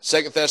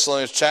2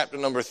 Thessalonians chapter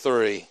number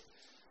 3.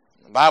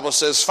 The Bible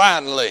says,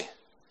 finally.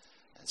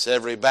 It's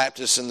every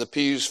Baptist in the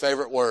pew's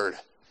favorite word.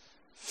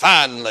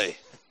 Finally.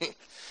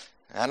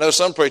 I know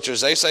some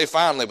preachers, they say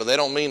finally, but they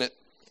don't mean it.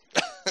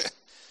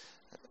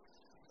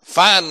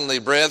 Finally,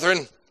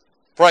 brethren,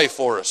 pray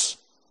for us,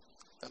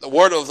 that the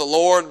word of the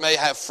Lord may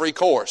have free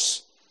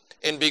course,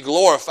 and be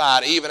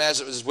glorified even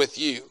as it is with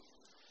you,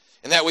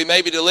 and that we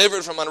may be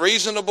delivered from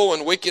unreasonable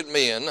and wicked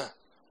men,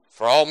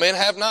 for all men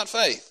have not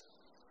faith.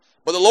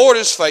 But the Lord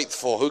is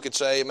faithful. Who could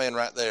say amen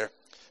right there?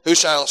 Who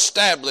shall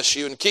establish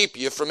you and keep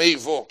you from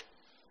evil.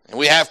 And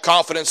we have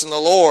confidence in the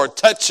Lord,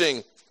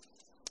 touching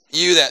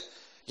you that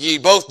ye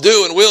both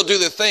do and will do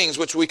the things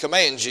which we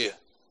command you.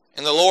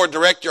 And the Lord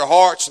direct your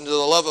hearts into the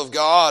love of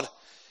God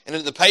and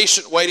into the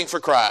patient waiting for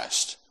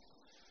Christ.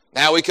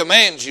 Now we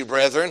command you,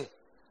 brethren,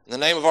 in the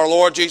name of our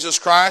Lord Jesus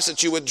Christ,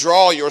 that you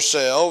withdraw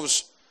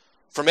yourselves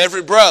from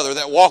every brother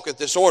that walketh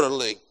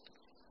disorderly,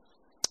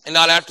 and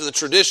not after the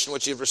tradition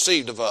which ye have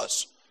received of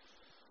us.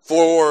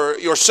 For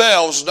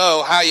yourselves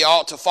know how ye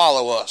ought to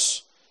follow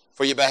us.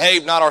 For ye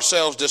behaved not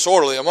ourselves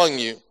disorderly among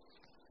you.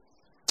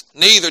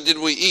 Neither did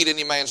we eat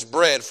any man's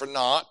bread for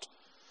naught,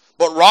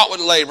 but wrought with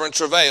labor and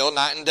travail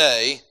night and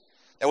day,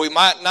 that we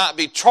might not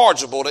be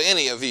chargeable to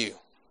any of you.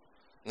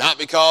 Not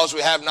because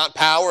we have not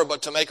power,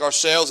 but to make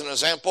ourselves an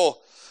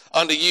example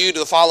unto you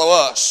to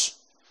follow us.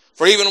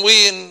 For even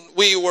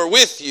we were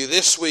with you,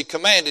 this we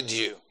commanded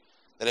you,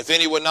 that if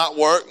any would not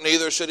work,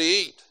 neither should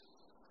he eat.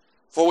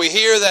 For we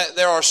hear that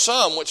there are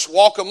some which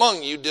walk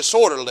among you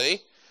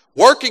disorderly,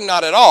 working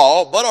not at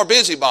all, but are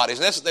busybodies.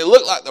 And that's what they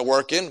look like they're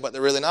working, but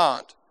they're really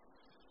not.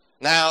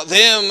 Now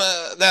them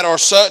that are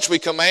such we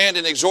command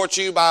and exhort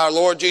you by our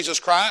Lord Jesus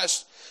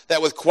Christ,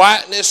 that with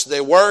quietness they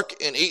work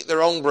and eat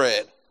their own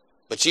bread.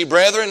 But ye,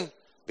 brethren,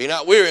 be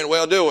not weary in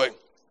well-doing.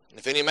 And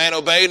if any man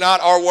obey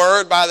not our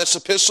word by this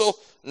epistle,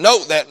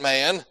 note that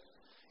man,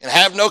 and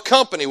have no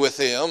company with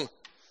him,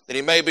 that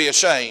he may be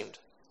ashamed.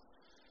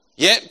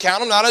 Yet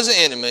count him not as an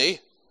enemy,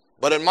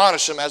 but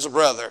admonish him as a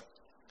brother.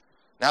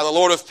 Now the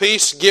Lord of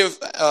peace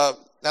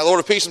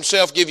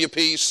himself give you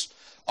peace,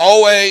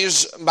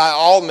 always by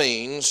all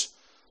means.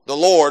 The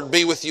Lord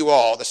be with you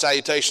all. The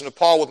salutation of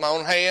Paul with my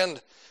own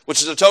hand,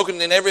 which is a token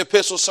in every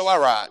epistle, so I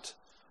write.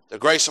 The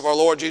grace of our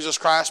Lord Jesus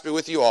Christ be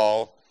with you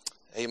all.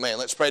 Amen.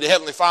 Let's pray. To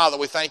Heavenly Father,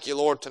 we thank you,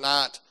 Lord,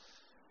 tonight.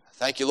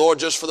 Thank you, Lord,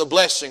 just for the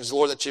blessings,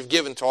 Lord, that you've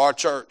given to our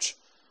church.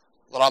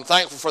 Lord, I'm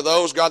thankful for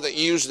those, God, that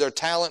use their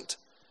talent,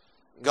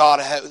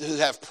 God, who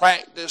have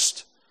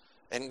practiced,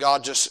 and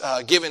God, just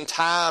given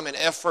time and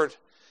effort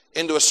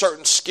into a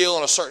certain skill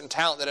and a certain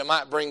talent that it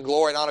might bring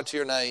glory and honor to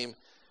your name.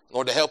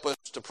 Lord, to help us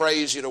to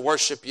praise you, to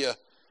worship you. And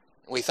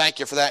we thank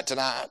you for that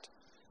tonight.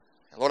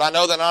 And Lord, I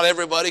know that not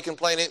everybody can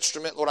play an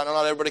instrument. Lord, I know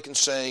not everybody can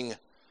sing.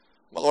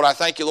 But Lord, I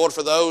thank you, Lord,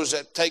 for those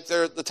that take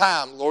the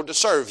time, Lord, to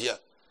serve you.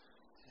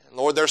 And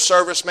Lord, their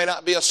service may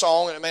not be a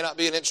song and it may not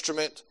be an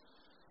instrument.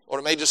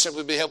 Lord, it may just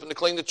simply be helping to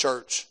clean the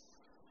church.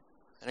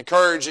 An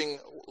encouraging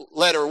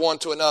letter one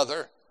to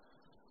another.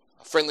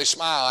 A friendly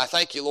smile. I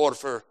thank you, Lord,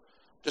 for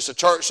just a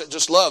church that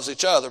just loves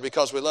each other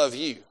because we love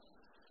you.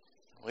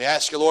 We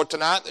ask you, Lord,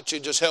 tonight that you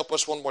just help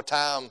us one more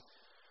time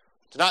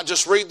to not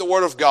just read the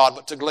Word of God,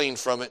 but to glean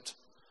from it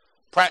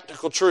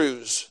practical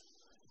truths,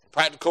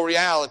 practical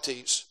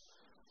realities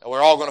that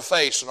we're all going to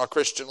face in our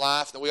Christian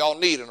life, that we all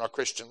need in our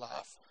Christian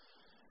life.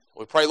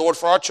 We pray, Lord,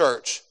 for our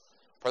church.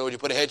 Pray, Lord, you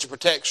put a hedge of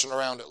protection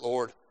around it,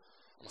 Lord.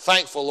 I'm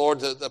thankful, Lord,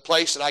 the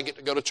place that I get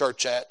to go to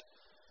church at.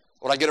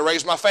 Lord, I get to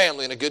raise my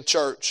family in a good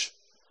church.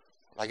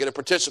 I get to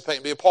participate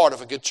and be a part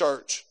of a good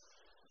church.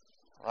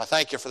 Lord, I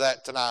thank you for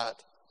that tonight.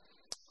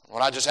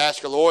 Lord, I just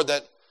ask you, Lord,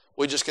 that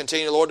we just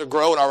continue, Lord, to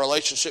grow in our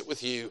relationship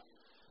with you.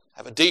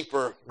 Have a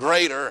deeper,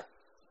 greater,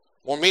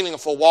 more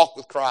meaningful walk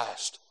with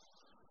Christ.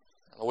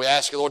 And we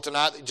ask you, Lord,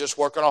 tonight that you just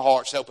work on our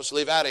hearts. Help us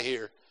leave out of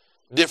here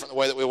different the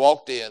way that we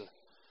walked in.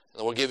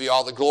 And we'll give you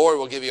all the glory.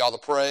 We'll give you all the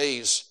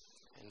praise.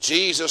 In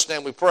Jesus'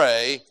 name we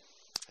pray.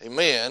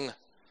 Amen.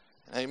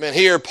 Amen.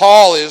 Here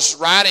Paul is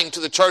writing to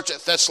the church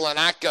at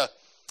Thessalonica.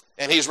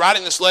 And he's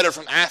writing this letter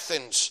from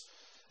Athens.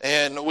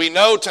 And we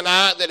know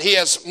tonight that he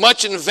has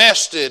much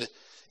invested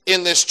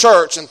in this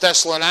church in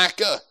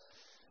Thessalonica.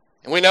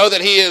 And we know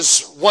that he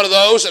is one of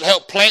those that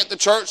helped plant the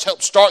church,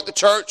 helped start the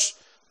church,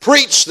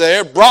 preached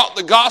there, brought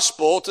the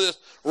gospel to the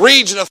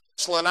region of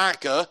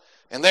Thessalonica.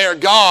 And there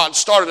God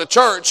started a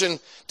church. And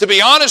to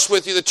be honest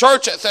with you, the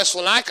church at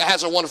Thessalonica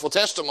has a wonderful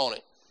testimony.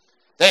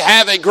 They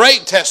have a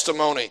great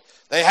testimony.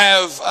 They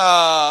have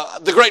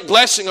the great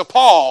blessing of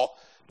Paul.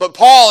 But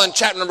Paul, in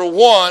chapter number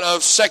 1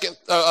 of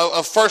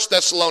 1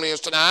 Thessalonians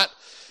tonight,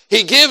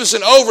 he gives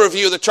an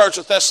overview of the church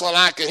of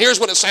Thessalonica. Here's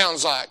what it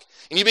sounds like.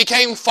 And you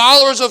became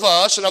followers of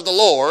us and of the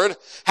Lord,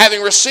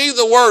 having received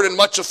the word in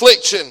much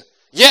affliction,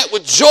 yet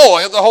with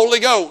joy of the Holy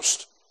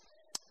Ghost.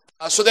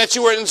 So that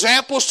you were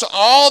examples to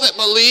all that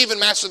believe in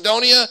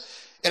Macedonia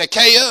and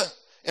Achaia.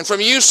 And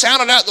from you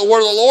sounded out the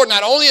word of the Lord,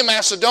 not only in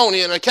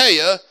Macedonia and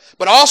Achaia,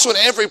 but also in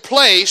every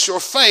place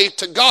your faith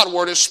to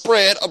Godward is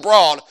spread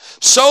abroad,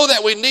 so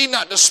that we need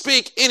not to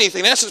speak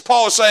anything. That's as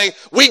Paul is saying,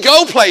 we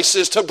go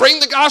places to bring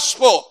the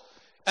gospel.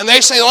 And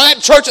they say, well,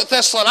 that church at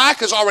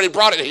Thessalonica has already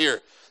brought it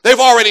here. They've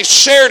already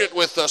shared it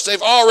with us.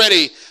 They've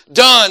already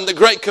done the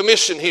Great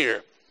Commission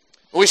here.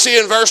 We see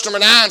in verse number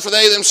 9, for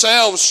they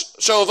themselves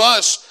show of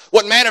us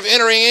what manner of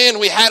entering in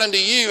we had unto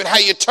you, and how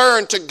you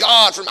turned to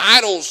God from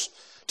idols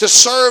to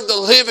serve the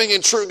living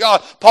and true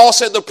God. Paul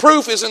said the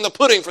proof is in the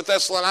pudding for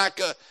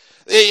Thessalonica.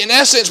 In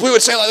essence, we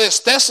would say like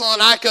this,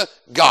 Thessalonica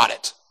got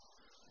it.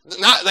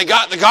 They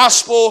got the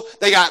gospel,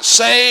 they got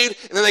saved,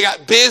 and then they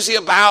got busy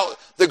about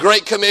the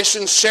Great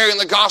Commission, sharing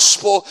the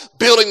gospel,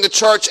 building the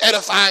church,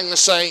 edifying the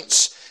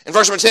saints. In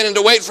verse number 10, and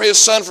to wait for his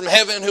Son from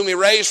heaven, whom he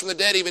raised from the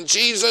dead, even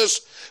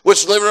Jesus,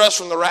 which delivered us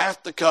from the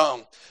wrath to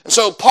come. And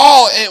so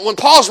Paul, when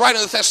Paul's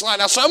writing the Thessalonians,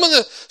 now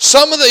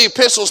some of the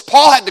epistles,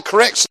 Paul had to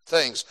correct some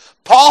things.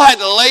 Paul had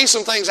to lay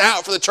some things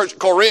out for the church at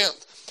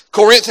Corinth.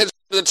 Corinth had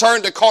to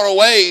turn to carnal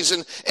ways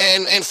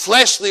and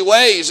fleshly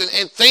ways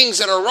and things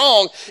that are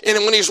wrong. And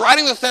when he's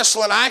writing the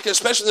Thessalonica,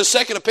 especially the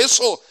second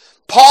epistle,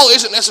 Paul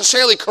isn't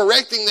necessarily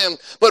correcting them,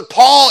 but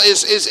Paul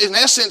is in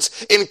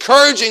essence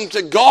encouraging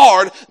to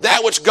guard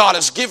that which God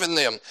has given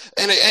them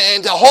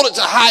and to hold it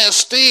to high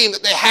esteem,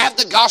 that they have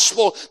the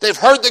gospel, they've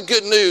heard the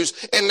good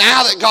news, and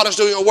now that God is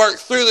doing a work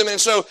through them.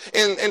 And so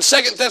in 2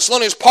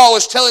 Thessalonians, Paul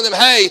is telling them,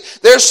 hey,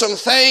 there's some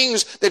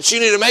things that you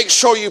need to make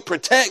sure you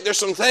protect. There's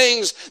some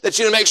things that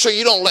you need to make sure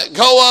you don't let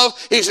go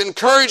of. He's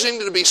encouraging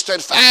them to be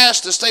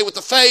steadfast, to stay with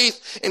the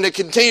faith, and to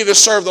continue to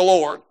serve the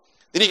Lord.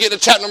 Then you get to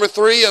chapter number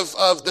 3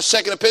 of the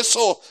second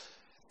epistle,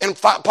 and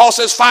Paul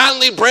says,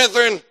 finally,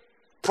 brethren,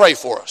 pray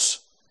for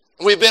us.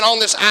 And we've been on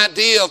this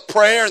idea of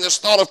prayer and this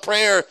thought of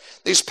prayer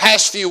these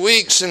past few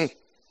weeks, and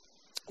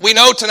we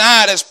know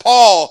tonight as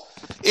Paul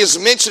is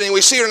mentioning, we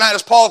see here tonight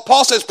as Paul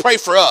says, pray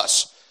for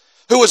us.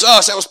 Who was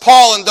us? That was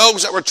Paul and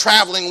those that were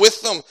traveling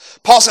with them.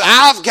 Paul said,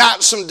 I've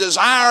got some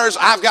desires,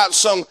 I've got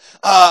some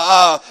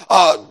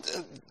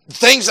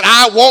things that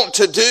I want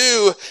to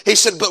do. He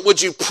said, but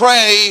would you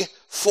pray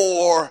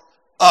for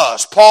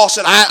us? Paul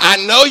said, I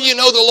know you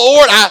know the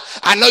Lord.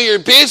 I know you're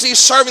busy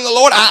serving the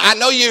Lord. I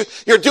know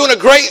you're doing a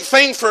great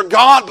thing for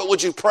God, but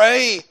would you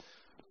pray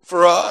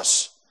for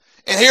us?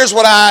 And here's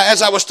what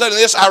as I was studying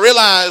this, I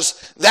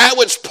realized that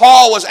which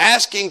Paul was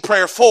asking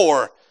prayer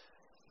for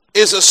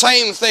is the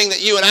same thing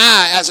that you and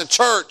I as a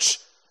church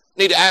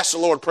need to ask the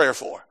Lord prayer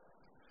for.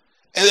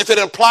 And if it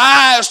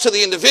applies to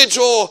the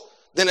individual,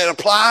 then it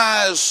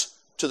applies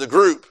to the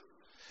group.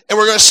 And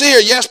we're going to see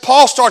here, yes,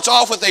 Paul starts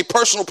off with a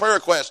personal prayer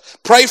request.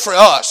 Pray for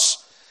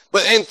us.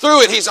 And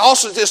through it, he's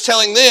also just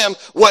telling them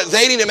what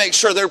they need to make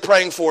sure they're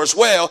praying for as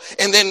well.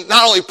 And then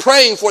not only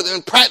praying for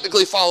them,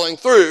 practically following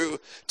through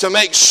to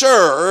make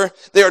sure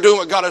they are doing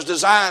what God has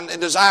designed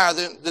and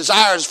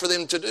desires for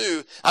them to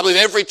do. I believe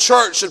every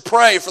church should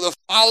pray for the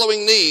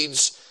following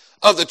needs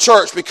of the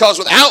church, because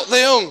without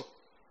them,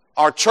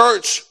 our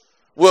church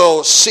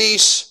will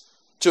cease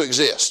to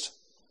exist.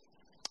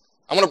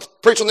 I'm going to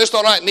preach on this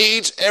thought tonight.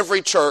 Needs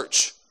every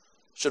church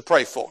should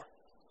pray for.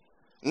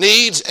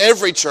 Needs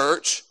every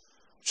church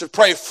should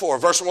pray for.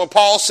 Verse 1,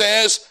 Paul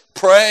says,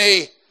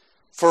 pray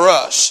for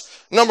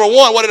us. Number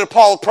one, what did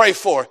Paul pray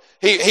for?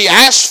 He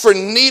asked for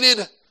needed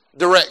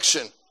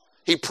direction.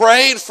 He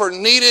prayed for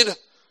needed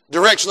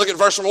direction. Look at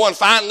verse number 1.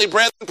 Finally,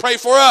 brethren, pray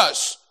for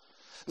us,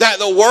 that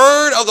the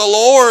word of the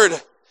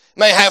Lord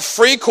may have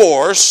free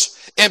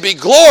course and be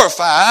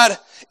glorified,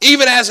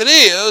 even as it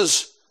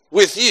is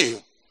with you.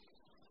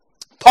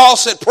 Paul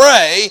said,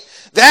 pray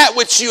that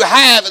which you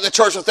have in the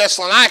church of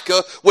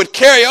Thessalonica would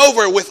carry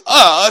over with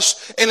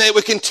us, and it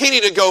would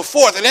continue to go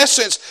forth. In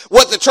essence,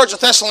 what the church of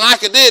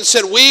Thessalonica did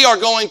said, we are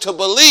going to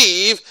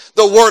believe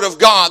the word of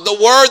God. The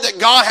word that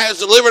God has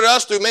delivered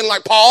us through men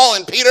like Paul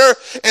and Peter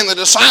and the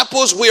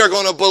disciples. We are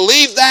going to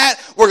believe that.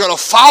 We're going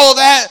to follow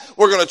that.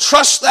 We're going to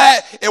trust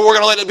that. And we're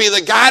going to let it be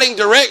the guiding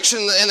direction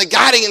and the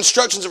guiding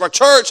instructions of our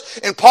church.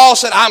 And Paul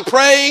said, I'm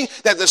praying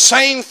that the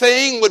same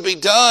thing would be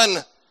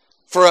done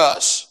for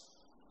us.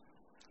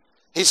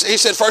 He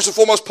said, first and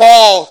foremost,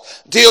 Paul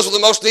deals with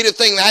the most needed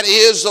thing. That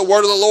is the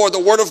word of the Lord, the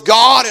word of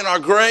God, and our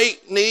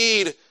great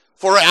need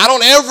for it. I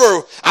don't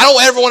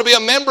ever want to be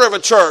a member of a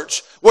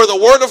church where the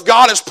word of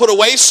God is put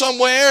away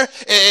somewhere.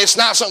 It's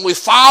not something we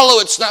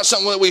follow. It's not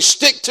something that we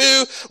stick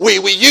to. We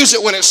use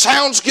it when it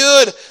sounds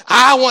good.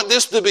 I want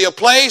this to be a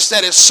place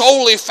that is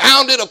solely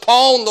founded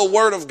upon the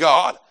word of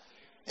God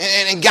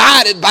and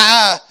guided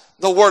by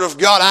the word of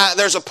God.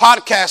 There's a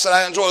podcast that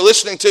I enjoy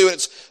listening to.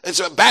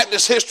 It's a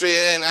Baptist history,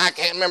 and I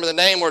can't remember the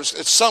name. Or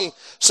it's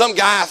some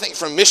guy, I think,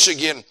 from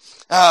Michigan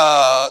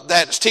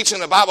that's teaching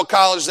in a Bible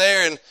college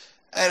there,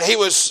 and he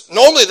was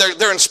normally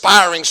they're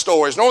inspiring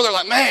stories. Normally they're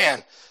like,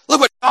 man,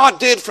 look what God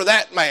did for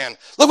that man.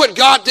 Look what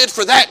God did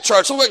for that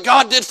church. Look what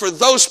God did for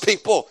those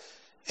people.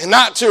 And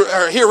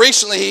here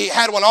recently he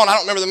had one on. I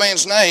don't remember the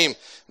man's name,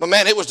 but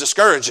man, it was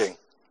discouraging.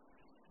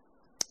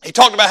 He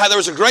talked about how there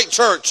was a great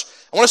church.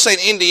 I want to say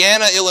in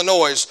Indiana,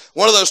 Illinois,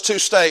 one of those two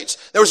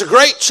states. There was a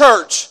great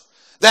church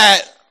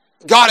that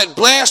God had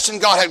blessed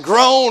and God had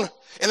grown.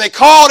 And they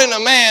called in a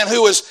man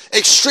who was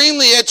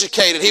extremely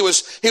educated. He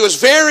was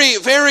very,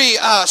 very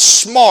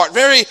smart,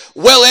 very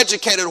well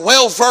educated,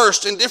 well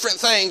versed in different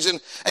things, and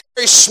a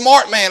very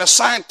smart man, a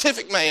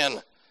scientific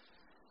man.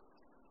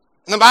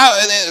 And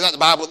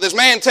this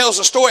man tells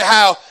the story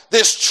how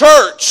this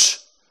church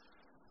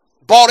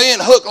bought in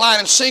hook, line,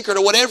 and sinker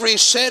to whatever he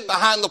said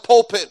behind the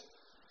pulpit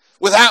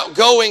without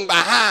going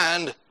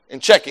behind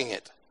and checking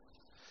it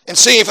and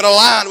seeing if it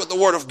aligned with the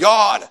Word of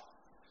God.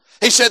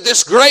 He said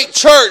this great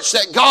church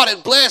that God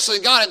had blessed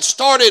and God had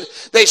started,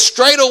 they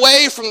strayed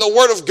away from the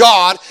Word of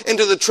God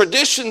into the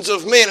traditions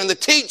of men and the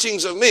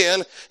teachings of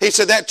men. He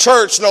said that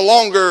church no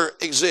longer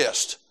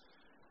exists.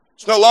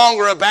 It's no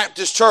longer a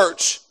Baptist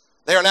church.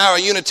 They are now a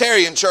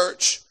Unitarian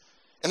church,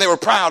 and they were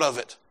proud of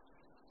it.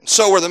 And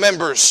so were the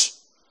members.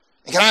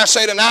 And can I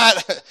say tonight,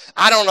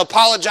 I don't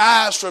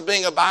apologize for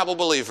being a Bible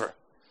believer.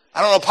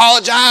 I don't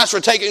apologize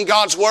for taking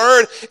God's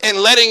Word and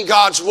letting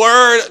God's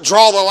Word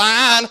draw the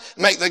line,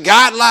 make the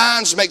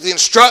guidelines, make the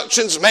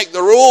instructions, make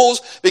the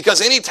rules,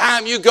 because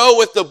anytime you go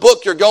with the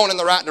book, you're going in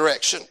the right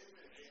direction.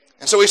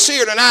 And so we see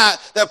here tonight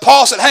that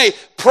Paul said, hey,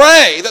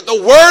 pray that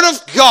the Word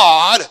of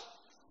God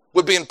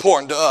would be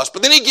important to us.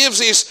 But then he gives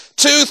these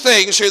two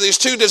things here, these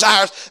two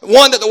desires.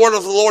 One, that the Word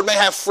of the Lord may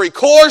have free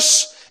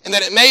course, and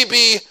that it may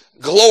be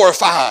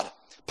glorified.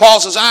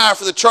 Paul's desire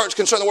for the church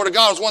concerning the Word of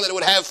God was one that it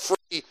would have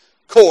free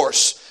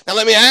course. Now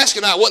let me ask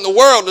you now, what in the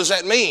world does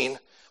that mean?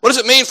 What does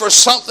it mean for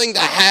something to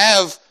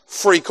have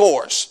free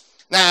course?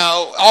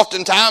 Now,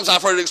 oftentimes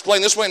I've heard it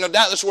explained this way, no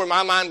doubt this is where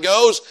my mind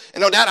goes,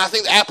 and no doubt I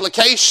think the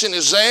application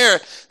is there,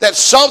 that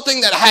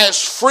something that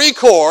has free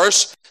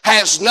course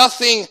has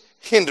nothing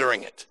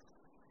hindering it.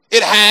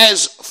 It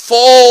has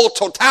full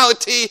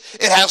totality,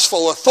 it has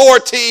full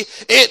authority,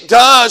 it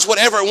does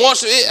whatever it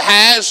wants to, it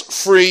has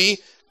free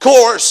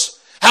course.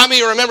 How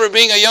many of you remember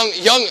being a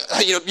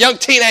young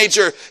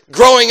teenager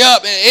growing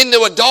up and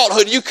into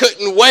adulthood? You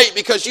couldn't wait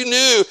because you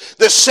knew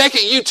the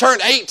second you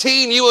turned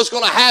 18, you was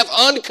going to have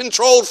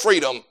uncontrolled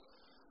freedom.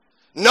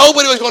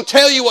 Nobody was going to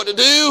tell you what to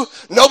do.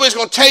 Nobody's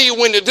going to tell you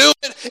when to do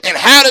it and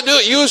how to do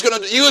it. You was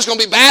going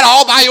to be bad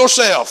all by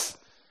yourself.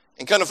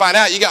 And come to find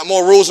out, you got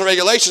more rules and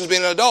regulations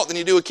being an adult than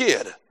you do a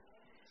kid.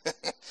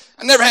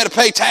 I never had to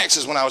pay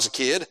taxes when I was a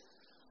kid.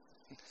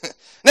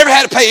 Never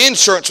had to pay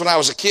insurance when I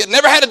was a kid.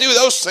 Never had to do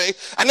those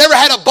things. I never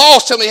had a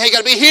boss tell me, hey, you got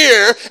to be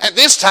here at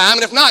this time,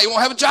 and if not, you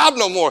won't have a job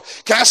no more.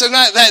 Can I say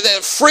tonight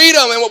that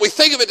freedom and what we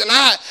think of it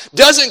tonight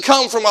doesn't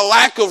come from a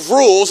lack of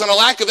rules and a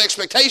lack of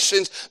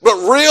expectations, but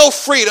real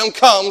freedom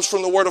comes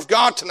from the Word of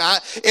God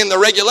tonight in the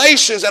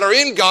regulations that are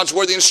in God's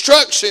Word. The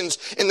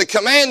instructions and the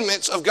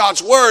commandments of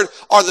God's Word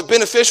are the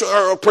beneficial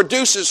or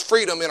produces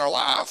freedom in our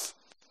life.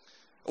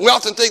 We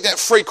often think that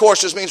free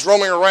course just means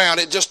roaming around.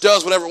 It just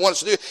does whatever it wants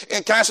to do.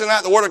 And can I say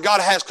tonight, the Word of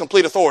God has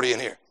complete authority in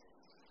here.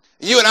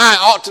 You and I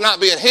ought to not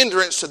be a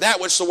hindrance to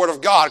that which the Word of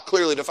God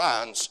clearly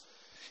defines.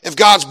 If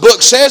God's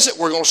book says it,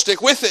 we're going to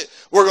stick with it.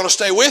 We're going to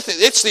stay with it.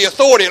 It's the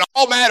authority in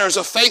all matters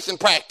of faith and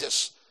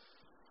practice.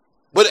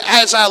 But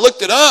as I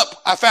looked it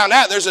up, I found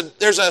out there's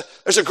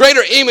a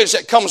greater image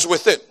that comes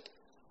with it.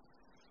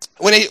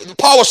 When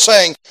Paul was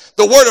saying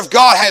the Word of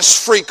God has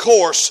free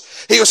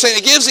course, he was saying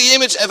it gives the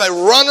image of a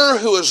runner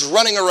who is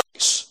running a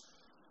race.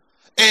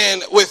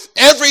 And with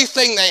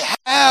everything they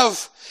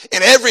have,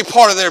 in every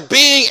part of their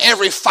being,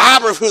 every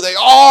fiber of who they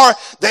are,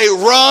 they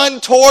run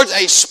towards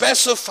a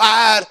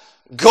specified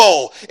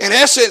goal. In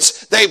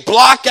essence, they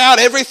block out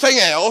everything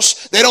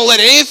else. They don't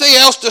let anything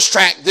else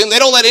distract them. They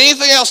don't let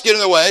anything else get in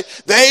their way.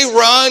 They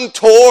run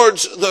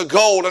towards the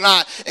goal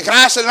tonight. And can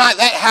I say tonight,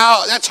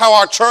 that's how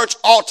our church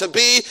ought to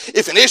be.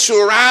 If an issue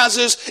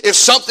arises, if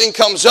something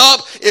comes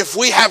up, if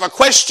we have a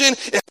question,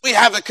 if we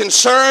have a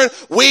concern,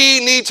 we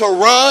need to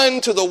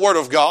run to the Word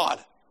of God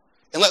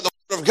and let the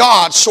Word of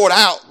God sort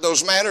out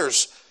those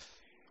matters.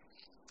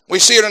 We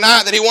see here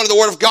tonight that he wanted the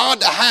Word of God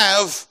to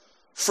have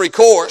free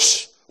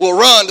course. We'll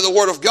run to the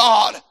Word of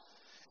God.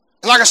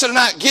 And like I said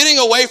tonight, getting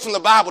away from the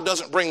Bible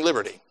doesn't bring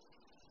liberty.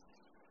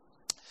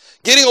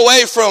 Getting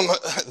away from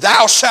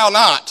thou shalt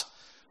not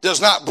does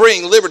not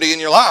bring liberty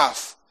in your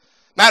life.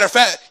 Matter of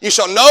fact, you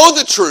shall know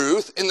the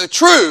truth, and the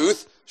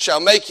truth shall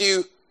make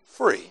you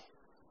free.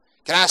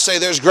 Can I say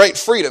there's great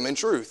freedom in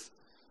truth?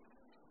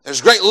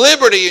 There's great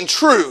liberty in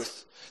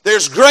truth.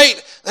 There's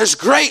great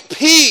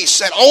peace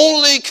that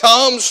only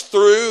comes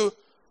through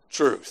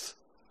truth.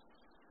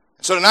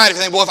 So tonight, if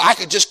you think, well, if I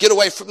could just get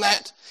away from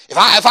that, if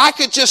I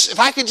could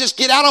just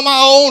get out on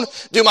my own,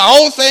 do my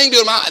own thing,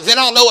 then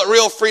I'll know what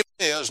real freedom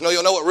is. No,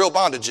 you'll know what real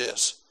bondage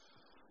is.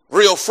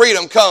 Real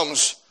freedom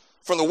comes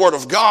from the Word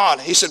of God.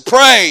 He said,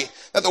 pray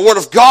that the Word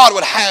of God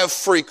would have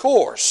free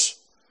course.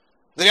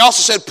 Then he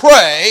also said,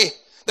 pray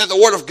that the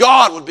Word of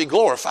God would be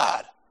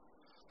glorified.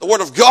 The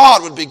Word of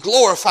God would be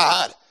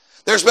glorified.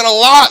 There's been a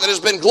lot that has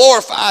been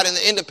glorified in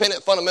the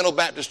independent fundamental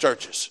Baptist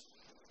churches.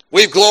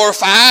 We've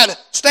glorified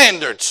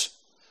standards.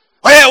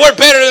 Oh yeah, we're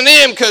better than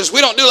them because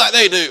we don't do like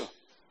they do.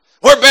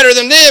 We're better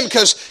than them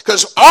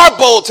because our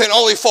bulletin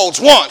only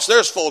folds once.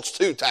 Theirs folds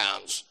 2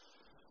 times.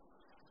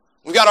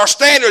 We've got our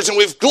standards and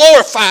we've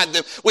glorified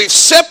them. We've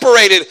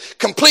separated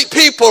complete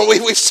people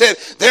and we've said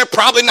they're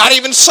probably not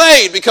even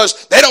saved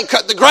because they don't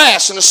cut the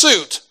grass in a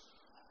suit.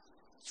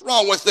 What's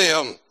wrong with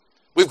them?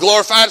 We've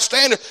glorified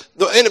standards.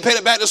 The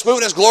Independent Baptist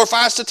movement has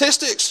glorified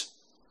statistics.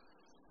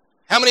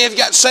 How many have you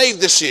got saved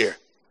this year?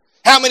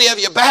 How many have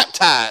you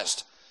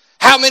baptized?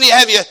 How many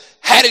have you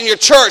had in your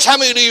church? How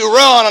many do you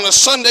run on a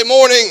Sunday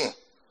morning?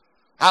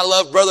 I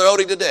love Brother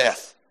Odie to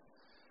death.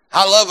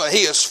 I love him.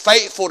 He is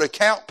faithful to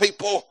count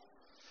people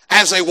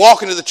as they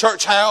walk into the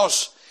church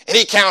house, and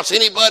he counts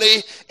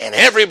anybody and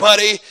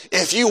everybody.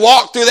 If you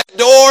walk through that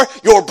door,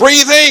 you're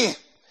breathing.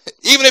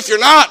 Even if you're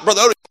not,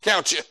 Brother Odie will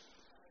count you.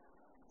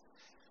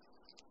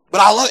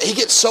 But I love it. He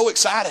gets so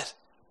excited.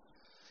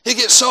 He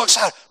gets so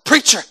excited.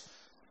 Preacher,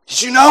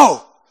 did you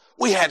know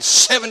we had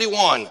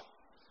 71? I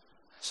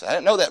said, I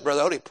didn't know that,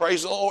 Brother Odie.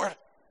 Praise the Lord.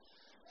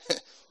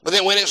 But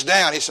then when it's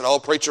down, he said, oh,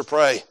 preacher,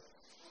 pray.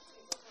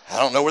 I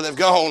don't know where they've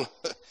gone.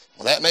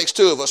 Well, that makes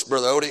two of us,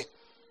 Brother Odie.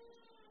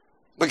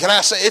 But can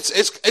I say,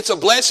 it's a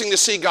blessing to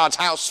see God's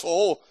house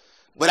full.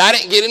 But I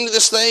didn't get into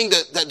this thing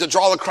to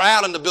draw a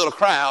crowd and to build a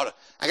crowd.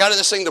 I got into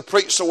this thing to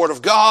preach the Word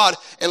of God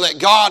and let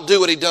God do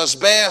what He does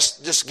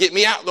best. Just get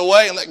me out of the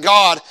way and let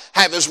God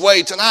have His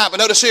way tonight. But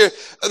notice here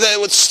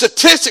that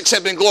statistics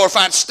have been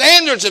glorified.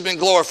 Standards have been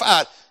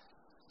glorified.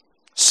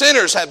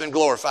 Sinners have been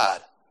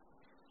glorified.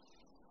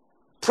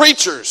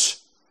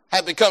 Preachers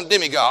have become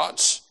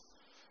demigods.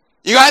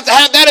 You have to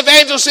have that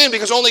evangelist in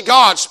because only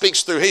God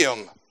speaks through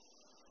him.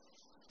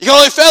 You can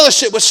only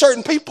fellowship with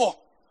certain people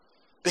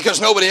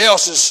because nobody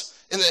else is.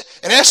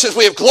 In essence,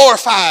 we have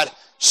glorified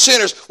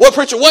sinners. Well,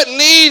 preacher, what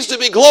needs to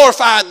be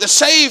glorified? The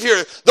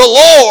Savior, the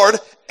Lord,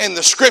 and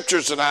the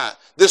Scriptures tonight.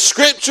 The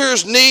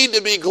Scriptures need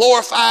to be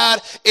glorified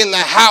in the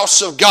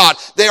house of God.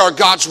 They are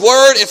God's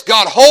Word. If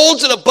God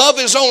holds it above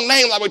His own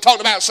name, like we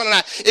talked about Sunday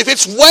night, if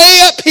it's way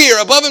up here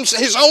above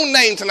His own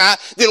name tonight,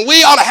 then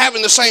we ought to have it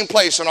in the same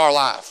place in our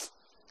life.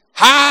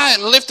 High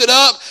and lifted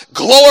up,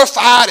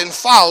 glorified and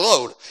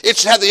followed. It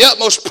should have the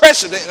utmost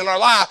precedent in our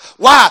life.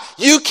 Why?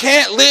 You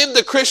can't live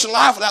the Christian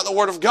life without the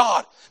Word of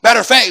God.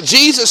 Matter of fact,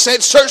 Jesus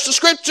said, search the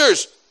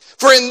Scriptures,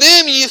 for in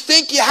them you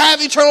think you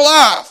have eternal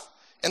life,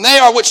 and they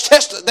are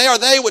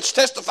they which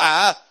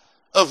testify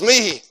of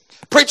me.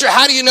 Preacher,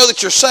 how do you know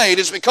that you're saved?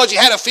 It's because you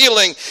had a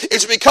feeling.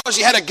 It's because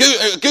you had a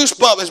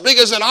goosebump as big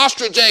as an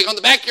ostrich egg on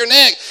the back of your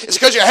neck. It's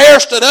because your hair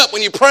stood up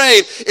when you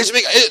prayed. It's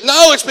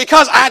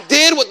because I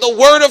did what the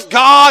Word of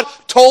God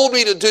told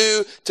me to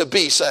do to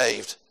be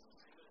saved.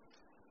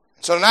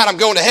 So tonight I'm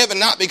going to heaven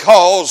not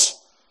because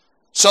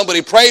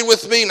somebody prayed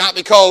with me, not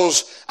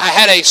because I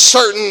had a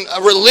certain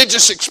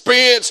religious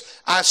experience.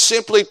 I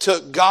simply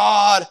took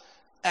God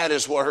at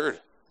His Word.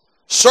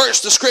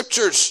 Search the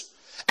Scriptures.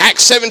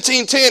 Acts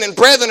 17:10, and the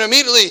brethren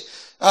immediately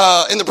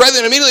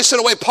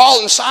sent away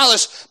Paul and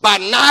Silas by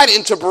night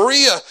into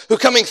Berea, who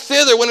coming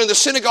thither went into the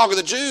synagogue of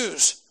the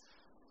Jews.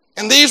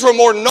 And these were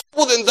more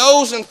noble than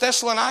those in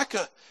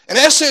Thessalonica. In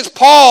essence,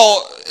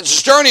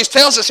 Paul's journeys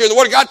tells us here, the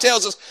Word of God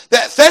tells us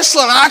that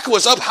Thessalonica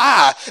was up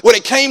high when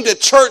it came to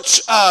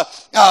church,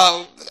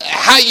 how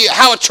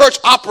a church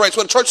operates,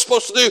 what a church is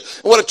supposed to do,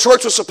 and what a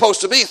church was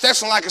supposed to be.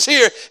 Thessalonica's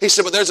here, he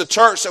said, but there's a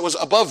church that was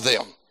above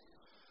them.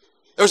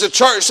 There was a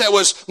church that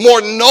was more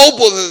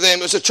noble than them.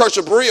 It was the church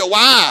of Berea.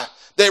 Why?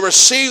 They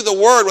received the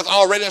Word with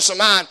all readiness of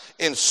mind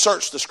and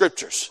searched the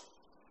Scriptures.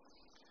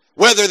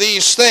 Whether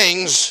these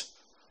things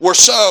were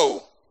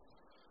so.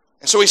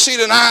 And so we see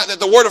tonight that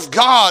the Word of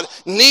God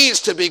needs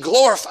to be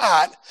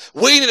glorified.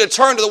 We need to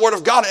turn to the Word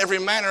of God in every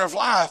manner of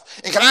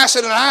life. And can I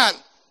say tonight,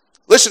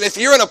 listen, if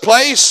you're in a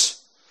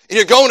place and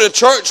you're going to a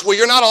church where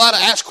you're not allowed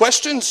to ask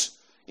questions,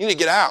 you need to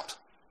get out.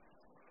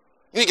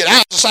 You need to get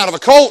out the side of a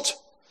cult.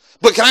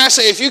 But can I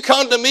say, if you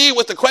come to me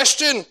with the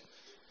question,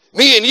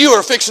 me and you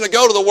are fixing to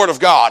go to the Word of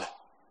God.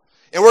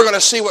 And we're going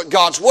to see what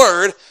God's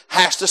Word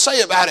has to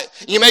say about it.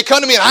 You may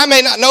come to me and I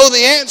may not know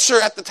the answer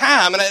at the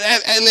time and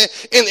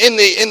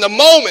in the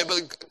moment.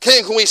 But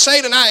can we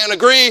say tonight and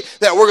agree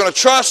that we're going to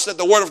trust that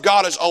the Word of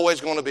God is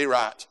always going to be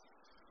right?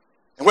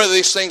 And whether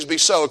these things be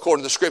so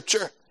according to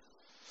Scripture.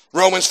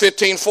 Romans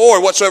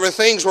 15:4, whatsoever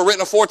things were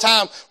written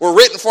aforetime were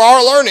written for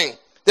our learning,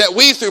 that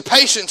we through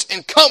patience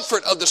and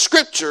comfort of the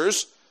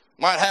Scriptures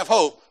might have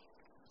hope.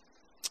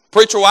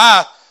 Preacher,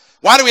 why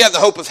do we have the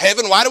hope of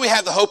heaven? Why do we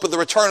have the hope of the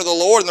return of the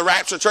Lord and the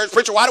rapture of the church?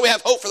 Preacher, why do we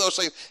have hope for those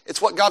things?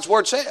 It's what God's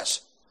Word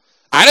says.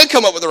 I didn't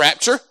come up with the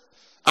rapture.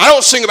 I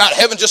don't sing about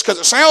heaven just because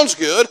it sounds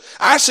good.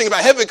 I sing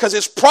about heaven because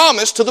it's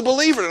promised to the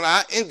believer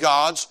tonight in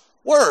God's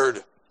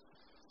Word.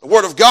 The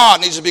Word of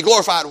God needs to be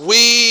glorified.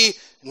 We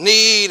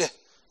need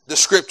the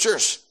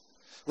Scriptures.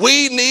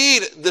 We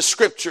need the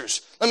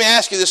Scriptures. Let me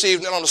ask you this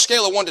evening on a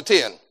scale of 1 to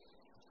 10.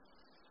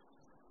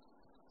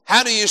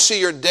 How do you see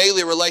your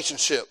daily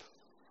relationship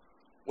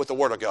with the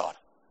Word of God?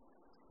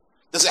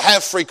 Does it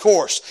have free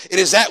course? It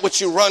is that which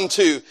you run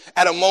to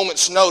at a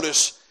moment's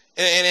notice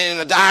in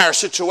a dire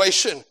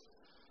situation.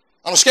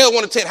 On a scale of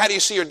 1 to 10, how do you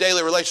see your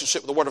daily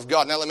relationship with the Word of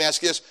God? Now let me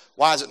ask you this.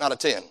 Why is it not a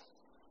 10?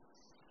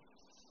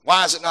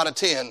 Why is it not a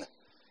 10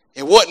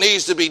 and what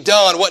needs to be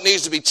done, what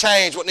needs to be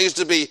changed, what needs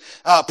to be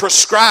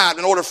prescribed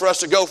in order for us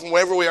to go from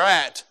wherever we are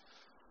at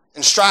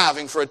and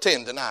striving for a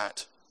 10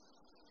 tonight.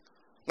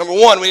 Number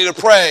one, we need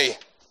to pray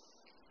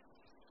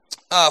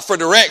for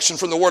direction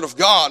from the Word of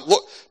God.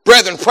 Look,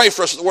 brethren, pray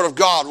for us that the Word of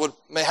God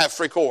may have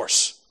free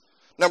course.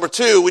 Number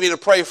two, we need to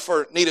pray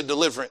for needed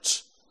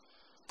deliverance.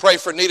 Pray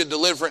for needed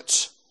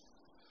deliverance.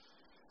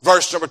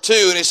 Verse number 2,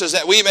 and he says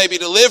that we may be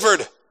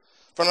delivered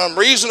from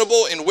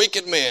unreasonable and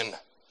wicked men.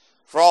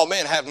 For all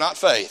men have not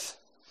faith.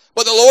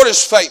 But the Lord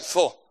is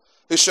faithful,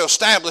 who shall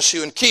establish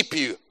you and keep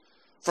you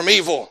from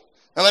evil.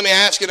 Now let me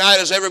ask you tonight,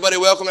 is everybody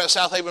welcome at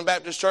South Haven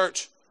Baptist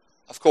Church?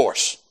 Of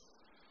course.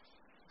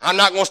 I'm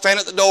not going to stand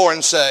at the door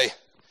and say,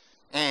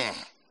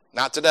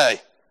 not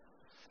today.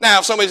 Now,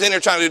 if somebody's in here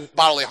trying to do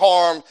bodily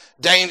harm,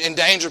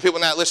 endanger people,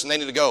 now listen, they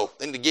need to go.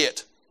 They need to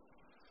get.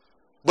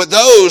 But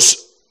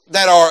those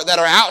that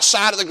are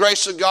outside of the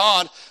grace of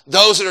God,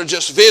 those that are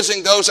just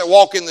visiting, those that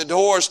walk in the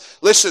doors,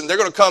 listen, they're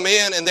going to come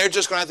in and they're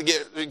just going to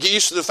have to get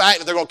used to the fact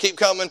that they're going to keep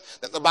coming,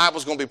 that the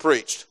Bible's going to be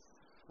preached.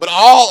 But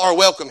all are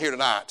welcome here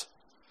tonight.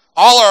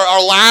 All are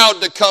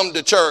allowed to come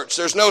to church.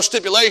 There's no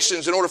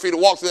stipulations in order for you to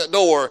walk through that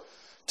door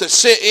to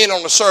sit in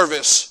on the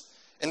service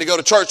and to go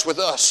to church with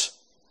us.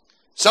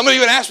 Some of you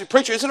even ask me,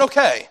 preacher, is it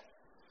okay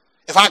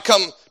if I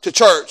come to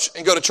church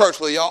and go to church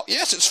with y'all?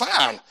 Yes, it's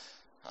fine.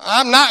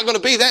 I'm not going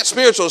to be that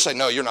spiritual to say,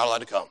 no, you're not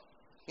allowed to come.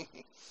 You're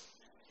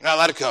not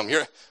allowed to come.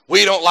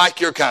 We don't like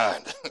your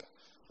kind.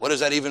 What does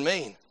that even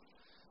mean?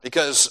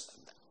 Because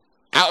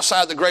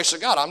outside the grace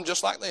of God, I'm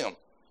just like them.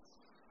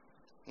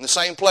 In the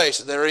same place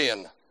that they're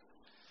in.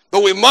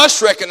 But we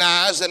must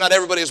recognize that not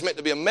everybody is meant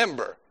to be a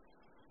member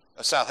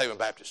of South Haven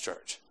Baptist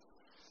Church.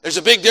 There's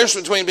a big difference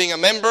between being a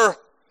member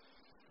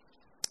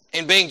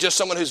and being just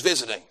someone who's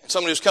visiting.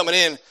 Someone who's coming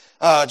in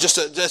just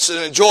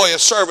to enjoy a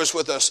service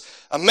with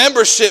us. A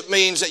membership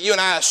means that you and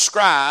I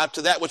ascribe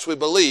to that which we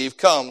believe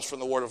comes from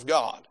the Word of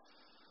God.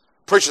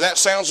 Preacher, that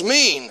sounds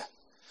mean.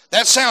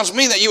 That sounds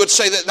mean that you would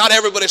say that not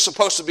everybody's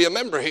supposed to be a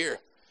member here.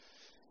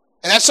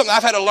 And that's something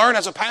I've had to learn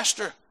as a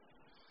pastor.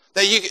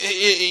 That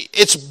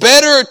it's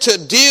better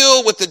to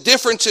deal with the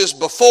differences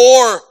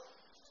before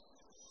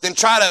than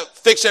try to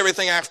fix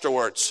everything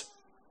afterwards.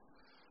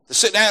 To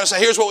sit down and say,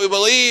 here's what we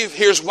believe,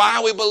 here's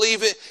why we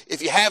believe it.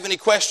 If you have any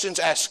questions,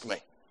 ask me.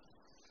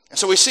 And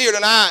so we see here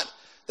tonight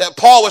that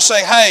Paul was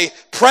saying, hey,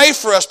 pray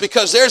for us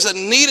because there's a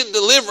needed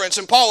deliverance.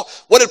 And Paul,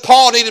 what did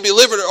Paul need to be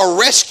delivered or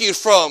rescued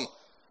from?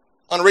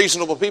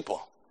 Unreasonable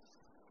people.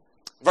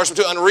 Verse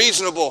 2,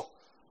 unreasonable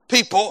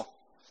people.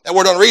 That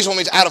word unreasonable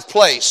means out of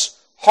place,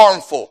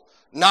 harmful,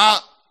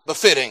 not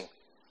befitting.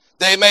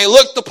 They may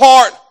look the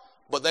part,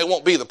 but they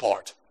won't be the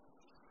part.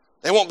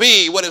 They won't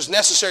be what is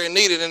necessary and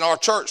needed in our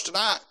church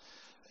tonight.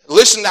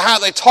 Listen to how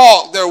they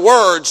talk. Their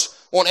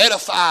words won't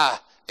edify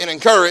and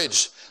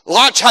encourage.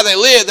 Watch how they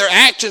live. Their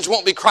actions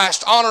won't be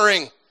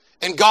Christ-honoring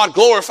and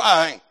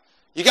God-glorifying.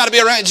 You got to be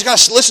around. You got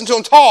to listen to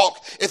them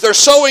talk. If they're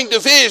sowing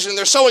division,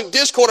 they're sowing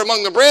discord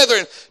among the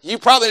brethren, you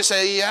probably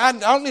say, yeah, I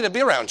don't need to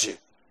be around you.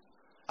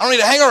 I don't need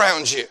to hang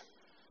around you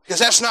because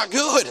that's not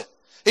good.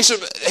 He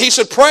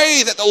said,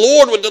 pray that the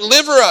Lord would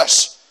deliver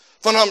us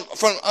from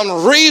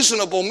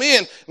unreasonable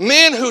men,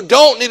 men who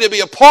don't need to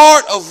be a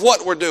part of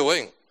what we're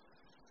doing.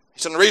 He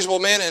said, unreasonable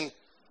men and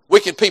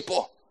wicked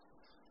people.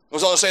 It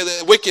was on to say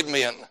that wicked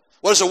men.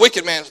 What is a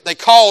wicked man? They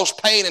cause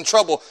pain and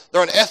trouble.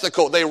 They're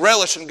unethical. They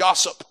relish in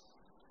gossip.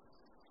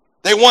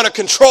 They want to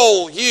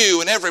control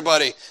you and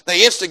everybody.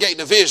 They instigate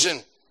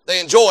division.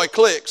 They enjoy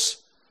cliques.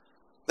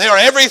 They are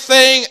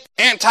everything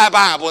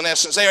anti-Bible in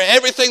essence. They are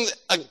everything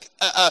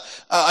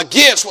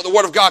against what the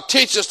Word of God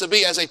teaches us to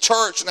be as a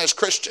church and as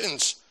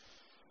Christians.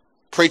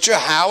 Preacher,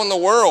 how in the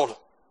world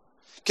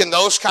can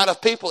those kind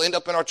of people end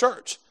up in our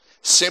church?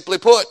 Simply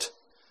put,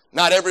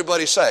 not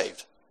everybody's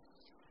saved.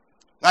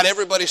 Not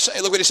everybody's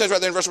saved. Look what he says right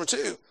there in verse number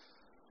 2.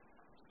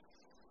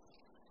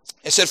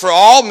 It said, for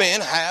all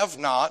men have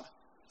not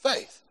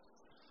faith.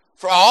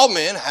 For all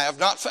men have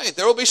not faith.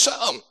 There will be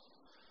some.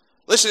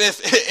 Listen,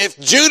 if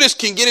Judas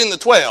can get in the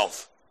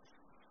 12,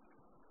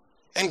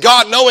 and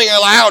God knowing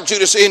allowed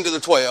Judas into the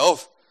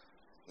 12,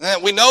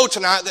 then we know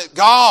tonight that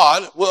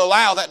God will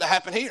allow that to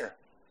happen here.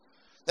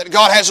 That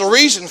God has a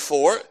reason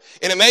for it,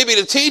 and it may be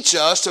to teach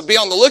us to be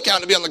on the lookout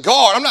and to be on the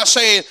guard. I'm not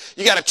saying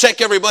you got to check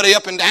everybody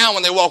up and down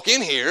when they walk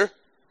in here,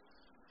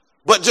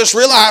 but just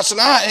realize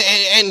tonight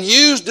and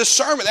use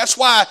discernment. That's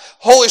why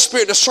Holy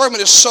Spirit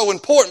discernment is so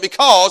important,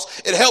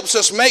 because it helps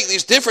us make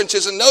these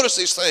differences and notice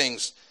these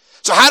things.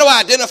 So how do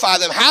I identify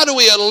them? How do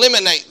we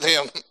eliminate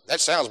them?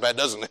 That sounds bad,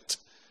 doesn't it?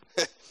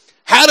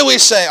 How do we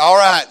say, all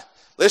right,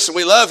 listen,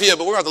 we love you, but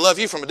we're going to have to love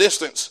you from a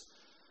distance.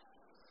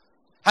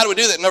 How do we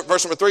do that?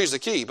 Verse number 3 is the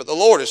key. But the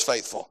Lord is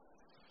faithful,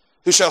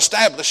 who shall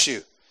establish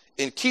you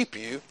and keep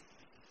you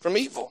from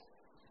evil.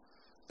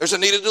 There's a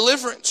need of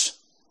deliverance.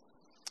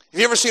 Have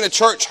you ever seen a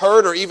church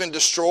hurt or even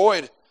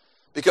destroyed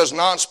because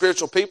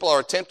non-spiritual people are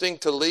attempting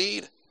to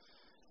lead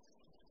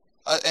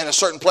in a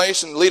certain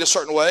place and lead a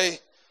certain way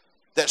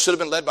that should have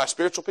been led by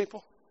spiritual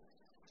people?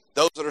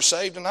 Those that are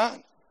saved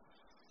tonight.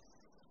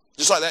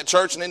 Just like that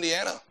church in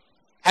Indiana.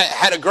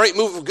 had a great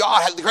move of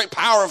God, had the great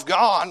power of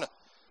God,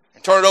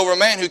 and turned it over to a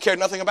man who cared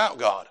nothing about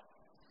God.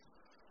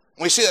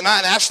 We see that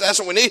tonight, and that's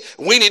what we need.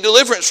 We need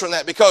deliverance from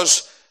that,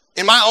 because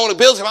in my own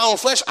ability, my own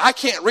flesh, I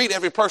can't read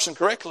every person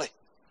correctly.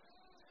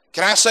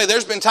 Can I say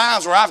there's been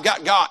times where I've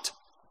got.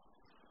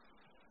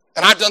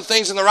 And I've done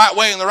things in the right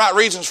way, in the right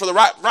reasons, for the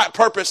right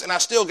purpose, and I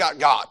still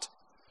got.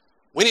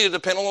 We need to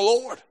depend on the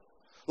Lord.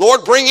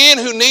 Lord, bring in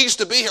who needs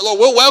to be here. Lord,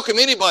 we'll welcome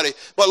anybody.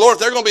 But Lord, if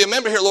they're going to be a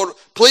member here, Lord,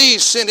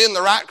 please send in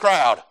the right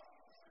crowd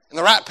and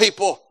the right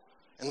people.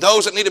 And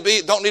those that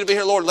don't need to be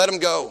here, Lord, let them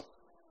go.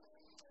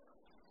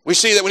 We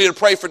see that we need to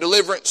pray for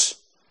deliverance.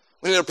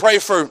 We need to pray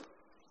for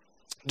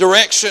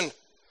direction.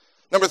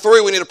 Number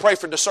 3, we need to pray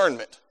for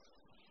discernment.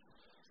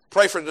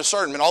 Pray for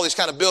discernment. All these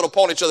kind of build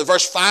upon each other.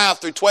 Verse 5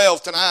 through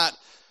 12 tonight,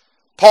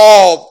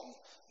 Paul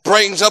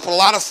brings up a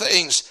lot of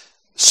things.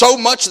 So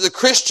much of the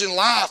Christian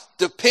life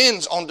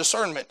depends on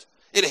discernment.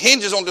 It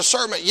hinges on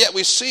discernment, yet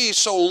we see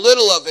so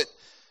little of it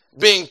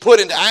being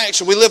put into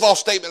action. We live off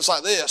statements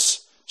like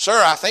this.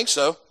 Sir, I think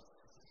so.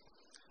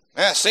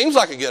 Man, it seems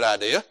like a good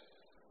idea.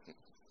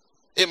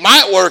 It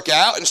might work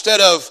out,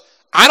 instead of,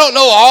 I don't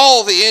know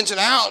all the ins and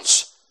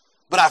outs,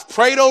 but I've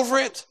prayed over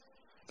it,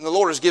 and the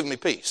Lord has given me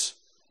peace.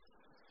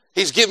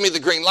 He's given me the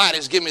green light.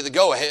 He's given me the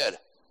go-ahead.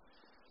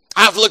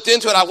 I've looked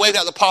into it. I've weighed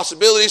out the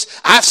possibilities.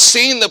 I've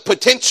seen the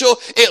potential.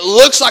 It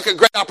looks like a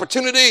great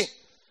opportunity,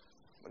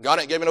 but God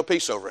ain't gave me no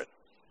peace over it.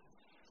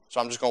 So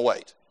I'm just going to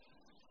wait.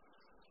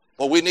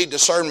 Well, we need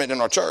discernment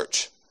in our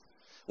church.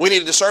 We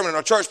need discernment in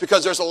our church,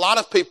 because there's a lot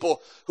of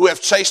people who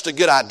have chased a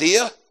good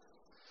idea.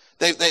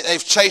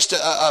 They've chased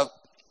a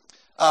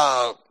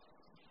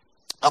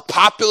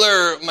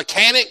popular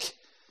mechanic.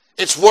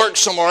 It's worked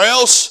somewhere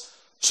else,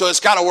 so it's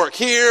got to work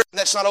here.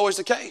 That's not always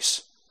the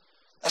case.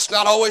 That's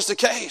not always the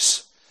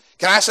case.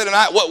 Can I say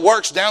tonight, what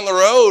works down the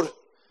road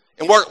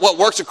and what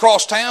works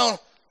across town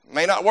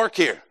may not work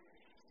here.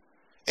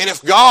 And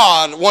if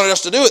God wanted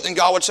us to do it, then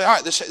God would say, all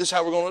right, this is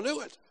how we're going to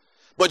do it.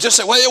 But just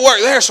say, well, it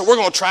worked there, so we're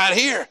going to try it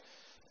here.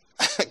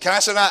 Can I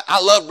say tonight,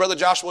 I love Brother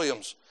Josh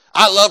Williams.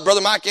 I love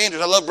Brother Mike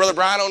Andrews. I love Brother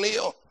Brian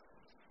O'Neill.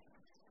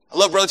 I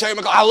love Brother Terry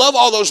McCall. I love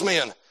all those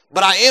men,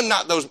 but I am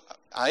not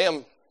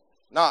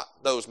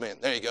those men.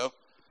 There you go.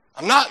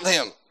 I'm not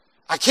them.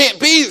 I can't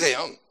be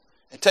them.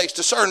 It takes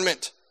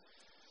discernment.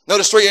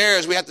 Notice 3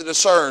 areas we have to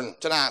discern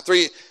tonight.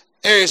 3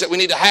 areas that we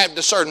need to have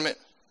discernment.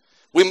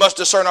 We must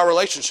discern our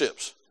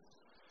relationships.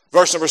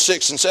 Verse number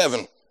 6 and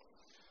 7.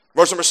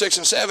 Verse number 6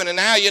 and 7. And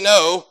now you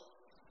know,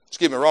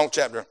 excuse me, wrong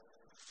chapter.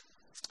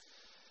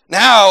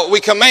 Now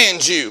we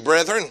command you,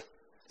 brethren.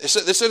 This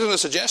isn't a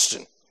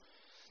suggestion.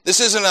 This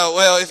isn't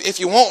if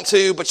you want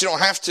to, but you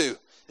don't have to.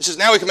 This is,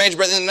 now we command you,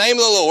 brethren, in the name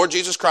of the Lord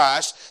Jesus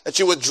Christ, that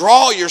you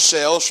withdraw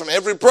yourselves from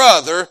every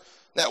brother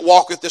that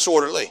walketh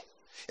disorderly,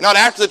 and not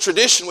after the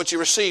tradition which you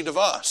received of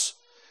us.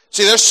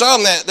 See, there's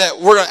some that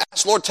we're going to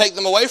ask, Lord, take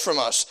them away from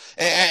us.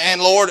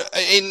 And Lord,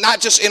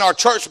 not just in our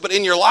church, but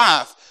in your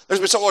life. There's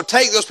been some, Lord,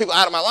 take those people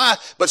out of my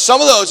life. But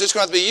some of those, it's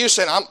going to have to be you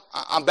saying,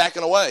 I'm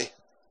backing away.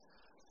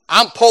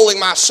 I'm pulling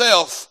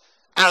myself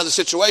out of the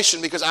situation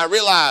because I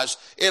realize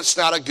it's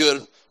not a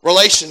good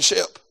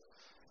relationship.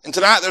 And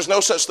tonight, there's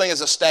no such thing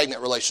as a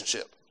stagnant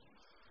relationship.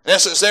 In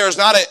essence, there is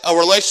not a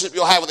relationship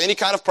you'll have with any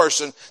kind of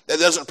person that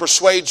doesn't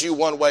persuade you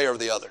one way or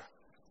the other.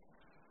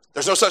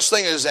 There's no such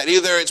thing as that.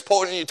 Either it's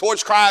pulling you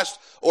towards Christ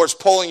or it's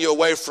pulling you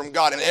away from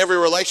God in every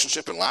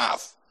relationship in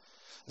life.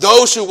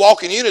 Those who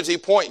walk in unity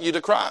point you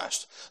to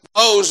Christ.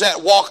 Those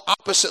that walk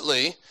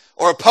oppositely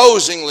or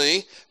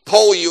opposingly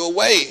pull you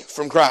away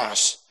from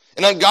Christ.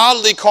 An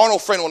ungodly carnal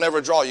friend will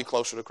never draw you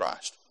closer to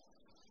Christ.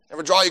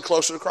 Never draw you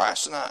closer to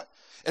Christ tonight.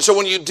 And so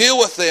when you deal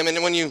with them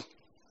and when you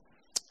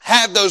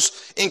have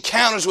those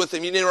encounters with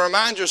them, you need to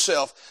remind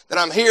yourself that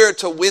I'm here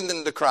to win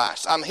them to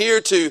Christ. I'm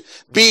here to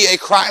be a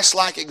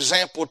Christ-like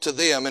example to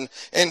them.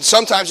 And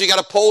sometimes you got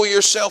to pull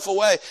yourself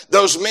away.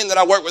 Those men that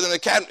I work with in the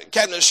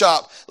cabinet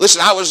shop,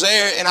 listen, I was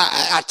there and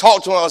I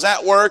talked to them. I was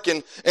at work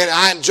and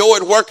I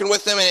enjoyed working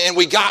with them, and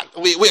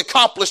we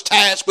accomplished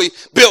tasks. We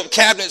built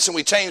cabinets and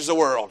we changed the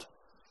world.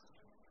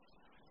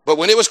 But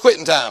when it was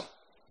quitting time,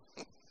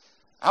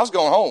 I was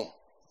going home.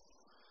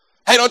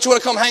 Hey, don't you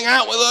want to come hang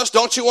out with us?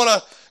 Don't you want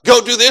to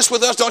go do this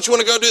with us? Don't you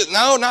want to go do it?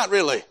 No, not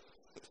really.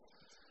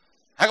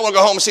 I want to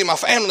go home and see my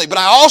family. But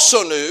I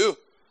also knew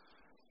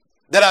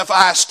that if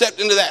I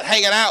stepped into that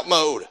hanging out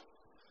mode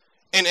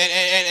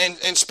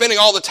and spending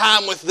all the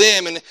time with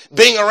them and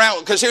being around,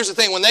 because here's the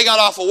thing, when they got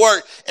off of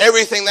work,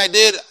 everything they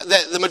did,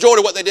 the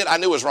majority of what they did, I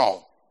knew was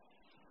wrong.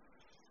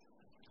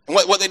 And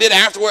what they did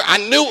afterward, I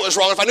knew it was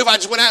wrong. If I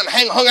just went out and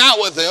hung out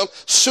with them,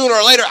 sooner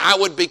or later I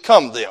would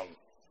become them.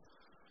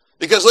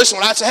 Because listen,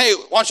 when I say, hey,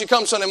 why don't you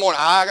come Sunday morning?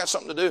 I got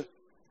something to do.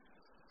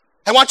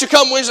 Hey, why don't you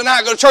come Wednesday night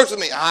and go to church with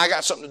me? I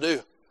got something to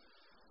do.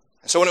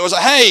 And so when it was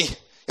like, hey, you want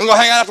to go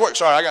hang out after work?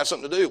 Sorry, I got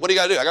something to do. What do you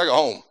got to do? I got to go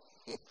home.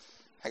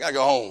 I got to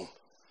go home.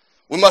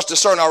 We must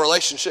discern our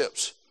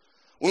relationships.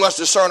 We must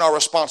discern our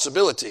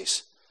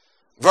responsibilities.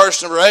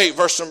 Verse number 8,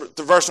 verse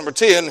number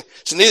 10,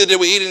 so neither did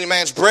we eat any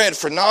man's bread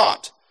for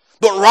naught,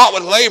 but wrought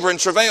with labor and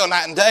travail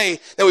night and day,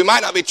 that we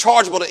might not be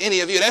chargeable to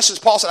any of you. In essence,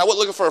 Paul said, I wasn't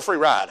looking for a free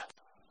ride.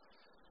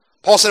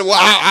 Paul said, well,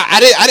 I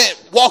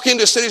didn't walk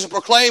into cities and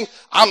proclaim,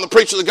 I'm the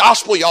preacher of the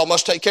gospel, y'all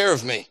must take care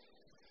of me.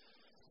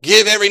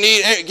 Give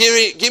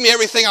me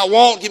everything I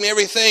want, give me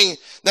everything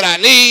that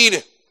I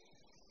need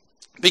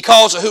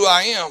because of who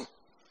I am.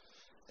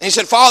 And he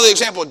said, follow the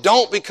example,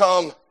 don't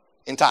become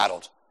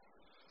entitled.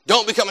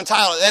 Don't become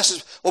entitled.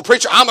 That's, well,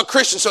 preacher, I'm a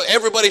Christian, so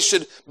everybody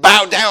should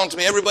bow down to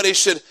me. Everybody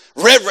should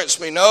reverence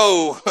me.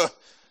 No,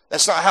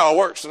 that's not how it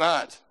works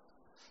tonight.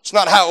 It's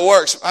not how it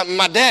works.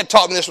 My dad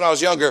taught me this when I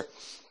was younger.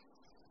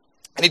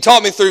 And he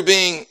taught me through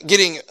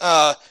getting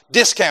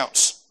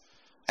discounts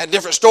at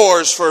different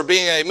stores for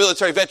being a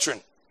military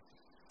veteran.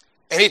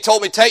 And he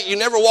told me, you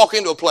never walk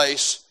into a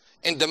place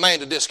and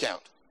demand a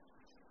discount.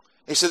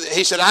 He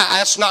said,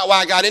 that's not why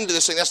I got into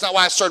this thing. That's not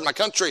why I served my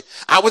country.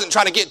 I wasn't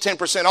trying to get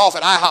 10% off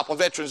at IHOP on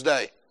Veterans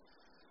Day.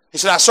 He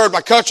said, I served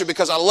my country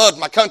because I loved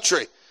my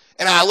country.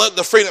 And I loved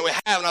the freedom that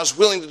we have, and I was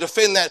willing to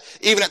defend that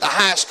even at the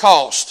highest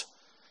cost.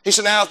 He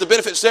said, now if the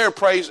benefit's there,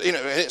 he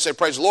didn't say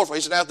praise the Lord for it.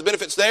 He said, now if the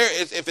benefit's there,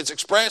 if it's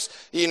expressed,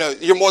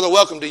 you're more than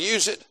welcome to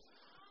use it.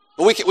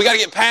 But we got to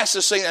get past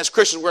this thing as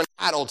Christians, we're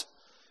entitled.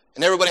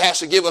 And everybody has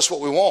to give us what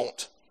we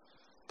want.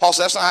 Paul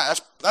said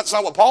that's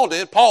not what Paul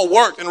did. Paul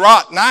worked and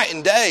wrought night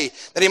and day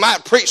that he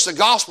might preach the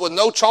gospel with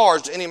no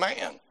charge to any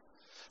man.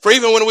 For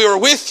even when we were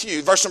with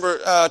you, verse number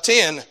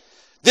 10,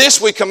 this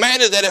we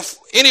commanded that if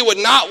any would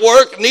not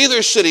work,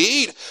 neither should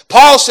he eat.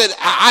 Paul said,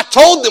 I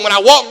told them when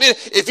I walked in,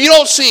 if you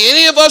don't see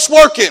any of us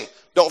working,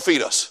 don't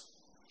feed us.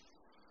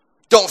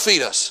 Don't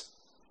feed us.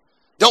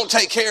 Don't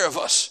take care of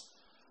us.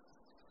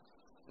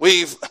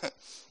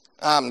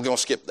 I'm going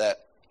to skip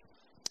that.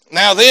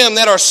 Now them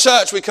that are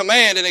such we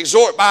command and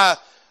exhort by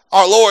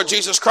our Lord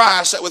Jesus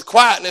Christ, that with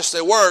quietness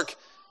they work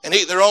and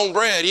eat their own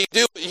bread. You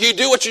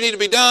do what you need to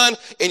be done,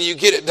 and you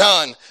get it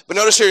done. But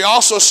notice here he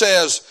also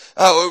says,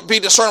 be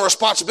discerning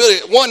responsibility.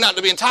 One, not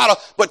to be entitled,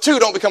 but two,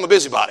 don't become a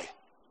busybody.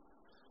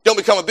 Don't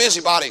become a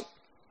busybody.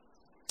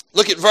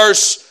 Look at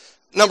verse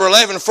number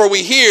 11. For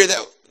we hear that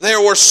there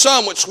were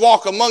some which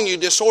walk among you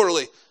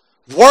disorderly,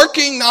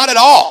 working not at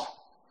all,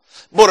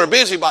 but are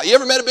busybody. You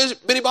ever met a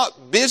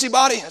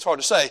busybody? That's hard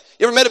to say.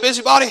 You ever met a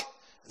busybody?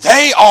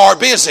 They are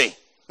busy.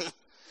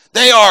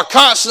 They are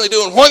constantly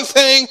doing one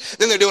thing,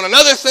 then they're doing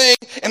another thing,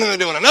 and then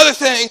they're doing another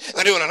thing, and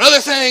they're doing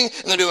another thing,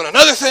 and they're doing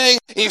another thing.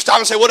 And you stop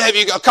and say, what have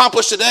you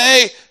accomplished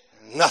today?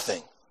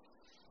 Nothing.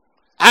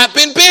 I've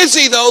been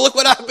busy, though. Look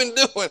what I've been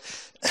doing.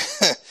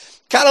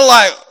 Kind of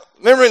like,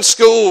 remember in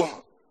school,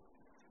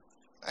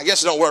 I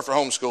guess it don't work for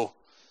homeschool.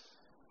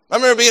 I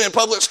remember being in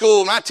public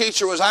school, my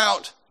teacher was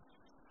out.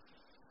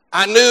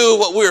 I knew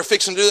what we were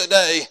fixing to do that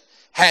day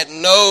had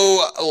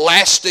no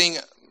lasting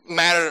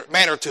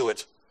manner to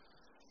it.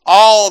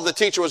 All the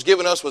teacher was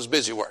giving us was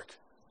busy work.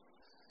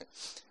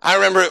 I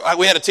remember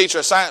we had a teacher,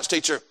 a science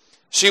teacher.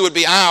 She would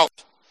be out,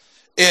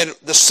 and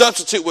the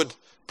substitute would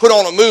put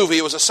on a movie.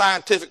 It was a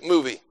scientific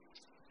movie.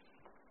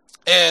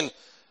 And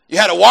you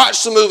had to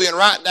watch the movie and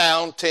write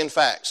down 10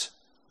 facts.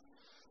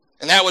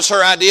 And that was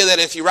her idea, that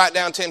if you write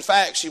down 10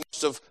 facts, you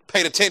must have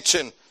paid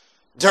attention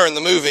during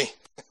the movie.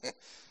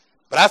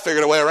 But I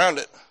figured a way around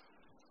it.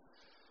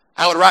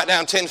 I would write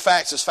down 10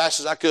 facts as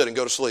fast as I could and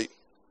go to sleep.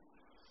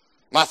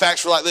 My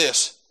facts were like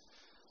this.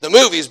 The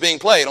movie is being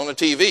played on the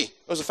TV. It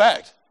was a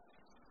fact.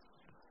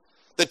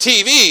 The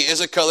TV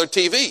is a colored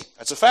TV.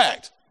 That's a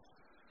fact.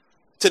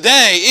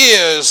 Today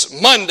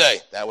is Monday.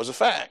 That was a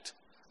fact.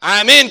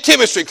 I'm in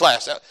chemistry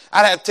class.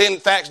 I'd have 10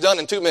 facts done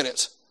in 2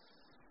 minutes.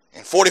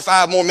 And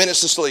 45 more minutes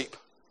to sleep.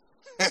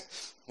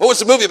 What was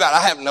the movie about?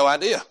 I have no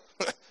idea.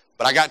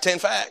 But I got 10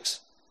 facts.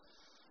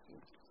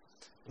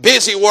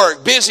 Busy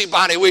work,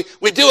 busybody.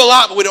 We do a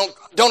lot, but we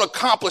don't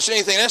accomplish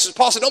anything. That's what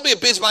Paul said, don't be a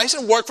busybody. He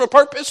said, work for a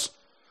purpose.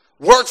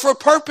 Work for a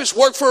purpose.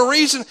 Work for a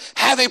reason.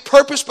 Have a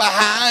purpose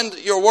behind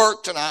your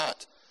work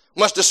tonight.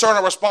 We must discern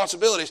our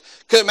responsibilities.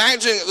 Because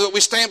imagine that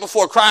we stand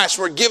before Christ,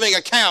 we're giving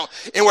account,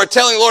 and we're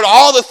telling the Lord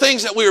all the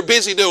things that we were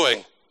busy doing.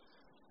 And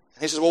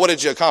he says, well, what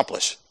did you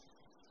accomplish?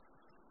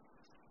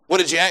 What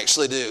did you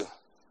actually do?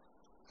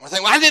 We're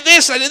thinking, well, I did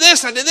this, I did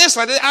this, I did this,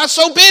 I was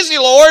so busy,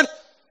 Lord.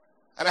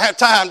 I don't have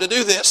time to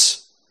do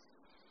this.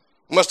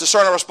 We must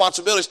discern our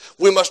responsibilities.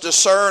 We must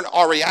discern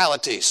our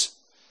realities.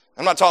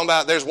 I'm not talking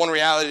about there's one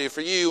reality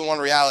for you and one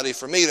reality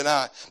for me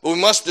tonight. But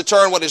we must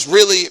determine what is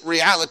really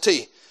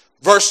reality.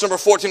 Verse number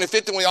 14 and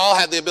 15, we all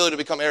have the ability to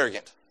become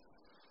arrogant.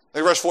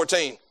 Look at verse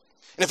 14.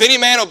 And if any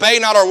man obey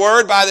not our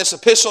word by this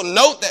epistle,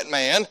 note that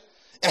man,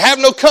 and have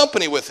no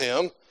company with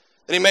him,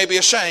 that he may be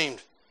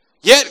ashamed.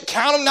 Yet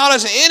count him not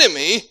as an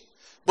enemy,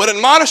 but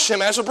admonish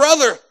him as a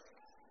brother.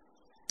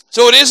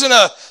 So it isn't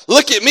a,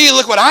 look at me,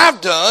 look what I've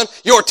done.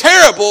 You're a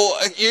terrible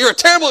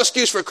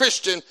excuse for a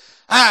Christian.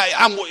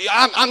 I'm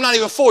not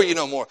even for you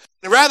no more.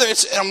 And rather,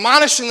 it's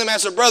admonishing them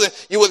as a brother.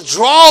 You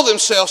withdraw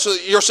yourself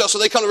so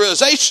they come to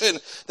realization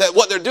that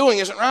what they're doing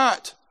isn't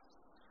right.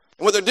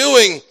 And what they're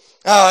doing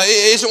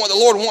isn't what the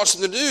Lord wants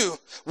them to do.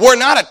 We're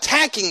not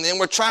attacking them.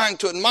 We're trying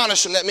to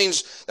admonish them.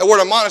 That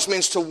word admonish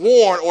means to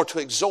warn or to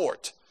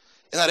exhort.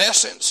 In that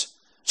essence.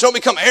 So don't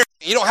become arrogant.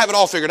 You don't have it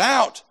all figured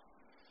out.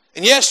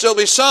 And yes, there'll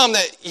be some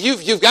that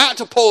you've got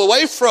to pull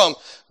away from,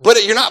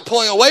 but you're not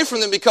pulling away from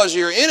them because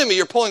you're your enemy.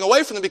 You're pulling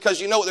away from them because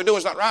you know what they're doing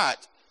is not right.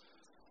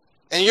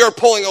 And your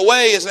pulling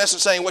away is in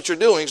essence saying what you're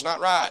doing is not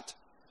right.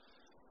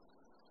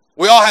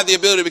 We all have the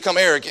ability to become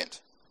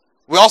arrogant.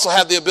 We also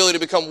have the ability to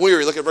become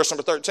weary. Look at verse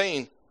number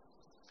 13.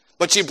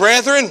 But ye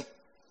brethren,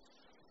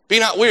 be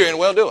not weary in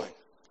well-doing.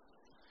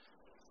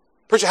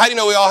 Preacher, how do you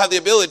know we all have the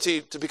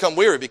ability to become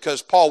weary?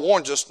 Because Paul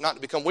warns us not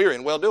to become weary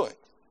in well-doing.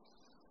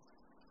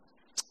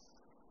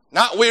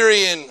 Not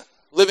weary in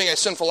living a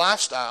sinful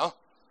lifestyle.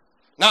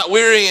 Not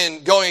weary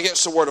in going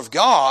against the Word of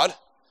God.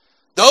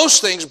 Those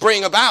things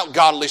bring about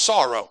godly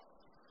sorrow.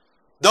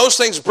 Those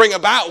things bring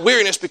about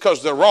weariness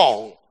because they're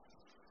wrong.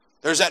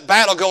 There's that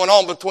battle going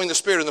on between the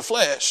spirit and the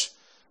flesh.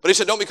 But he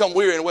said, don't become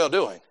weary in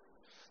well-doing.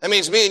 That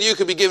means me and you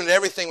could be giving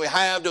everything we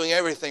have, doing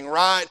everything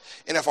right.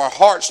 And if our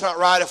heart's not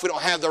right, if we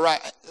don't have the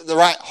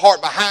right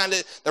heart behind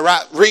it, the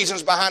right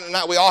reasons behind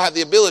it, we all have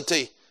the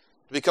ability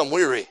to become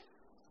weary.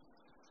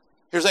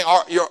 Here's the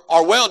thing,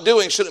 our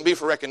well-doing shouldn't be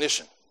for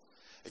recognition.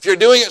 If you're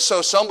doing it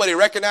so somebody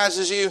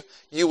recognizes you,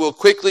 you will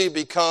quickly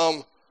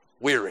become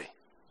weary.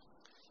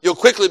 You'll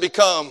quickly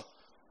become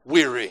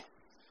weary.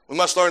 We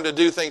must learn to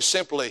do things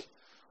simply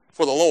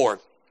for the Lord.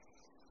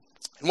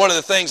 And one of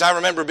the things I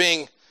remember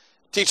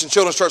teaching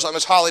children's church like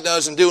Miss Holly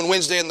does and doing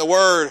Wednesday in the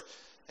Word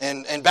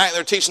and back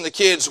there teaching the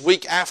kids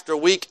week after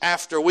week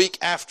after week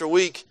after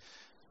week,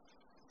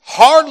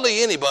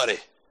 hardly anybody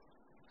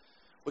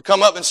would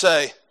come up and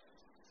say,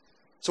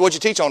 so what'd you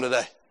teach on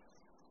today?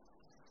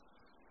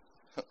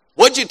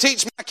 What'd you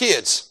teach my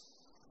kids?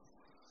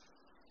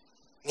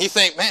 And you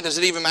think, man, does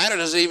it even matter?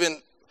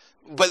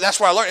 But that's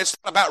where I learned. It's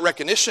not about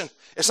recognition.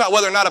 It's not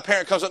whether or not a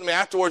parent comes up to me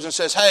afterwards and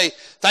says, hey,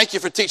 thank you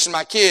for teaching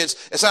my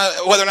kids. It's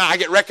not whether or not I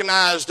get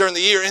recognized during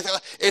the year or anything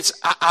like that. It's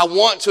I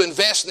want to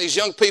invest in these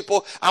young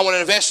people. I want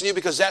to invest in you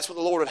because that's what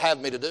the Lord would have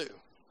me to do.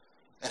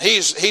 And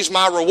He's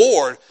my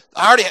reward.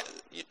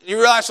 You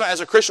realize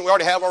as a Christian, we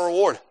already have our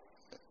reward.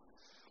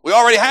 We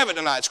already have it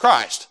tonight. It's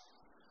Christ.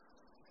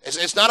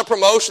 It's not a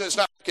promotion. It's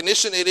not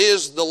recognition. It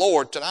is the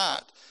Lord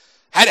tonight.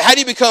 How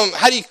do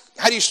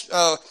you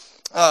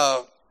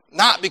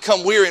not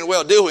become weary in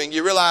well-doing?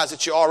 You realize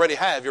that you already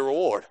have your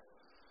reward.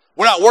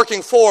 We're not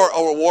working for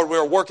a reward.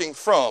 We're working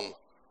from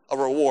a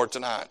reward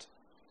tonight.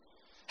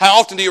 How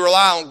often do you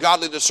rely on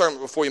godly discernment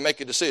before you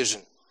make a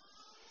decision?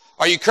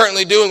 Are you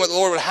currently doing what the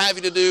Lord would have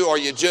you to do, or are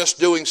you just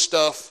doing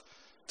stuff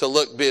to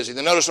look busy?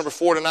 Then notice number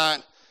 4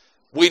 tonight,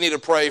 we need to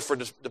pray for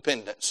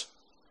dependence.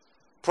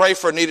 Pray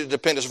for needed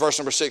dependence, verse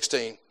number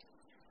 16.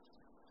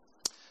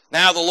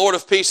 Now the Lord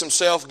of peace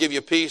himself give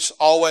you peace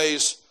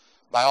always,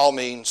 by all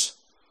means.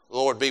 The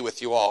Lord be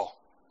with you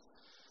all.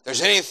 If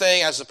there's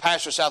anything as the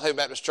pastor of South Haven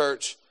Baptist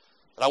Church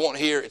that I want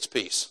to hear, it's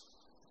peace.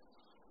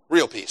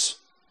 Real peace.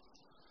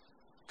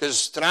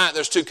 Because tonight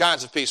there's two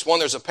kinds of peace. One,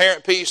 there's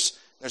apparent peace,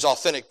 there's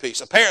authentic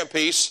peace. Apparent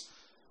peace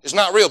is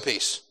not real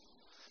peace.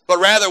 But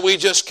rather we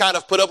just kind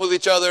of put up with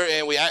each other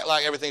and we act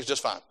like everything's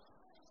just fine.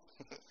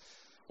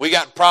 We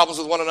got problems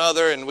with one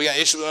another and we got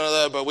issues with one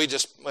another, but we're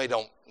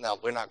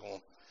not going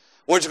to.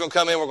 We're just going to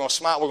come in, we're going to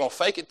smile, we're going to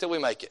fake it till we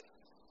make it.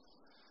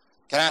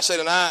 Can I say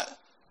tonight,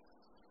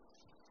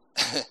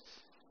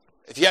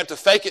 if you have to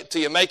fake it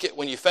till you make it,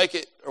 when you fake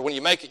it, or when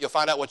you make it, you'll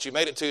find out what you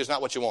made it to is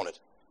not what you wanted.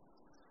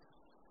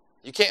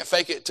 You can't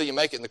fake it till you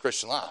make it in the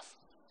Christian life.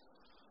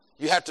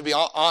 You have to be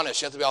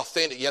honest, you have to be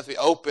authentic, you have to be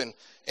open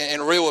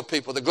and real with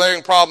people. The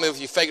glaring problem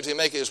if you fake it till you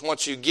make it is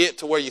once you get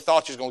to where you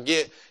thought you was going to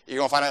get, you're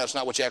going to find out that's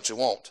not what you actually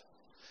want.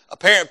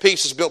 Apparent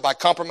peace is built by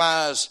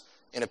compromise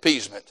and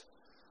appeasement,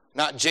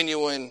 not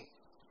genuineness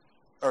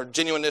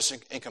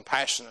and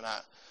compassion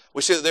tonight.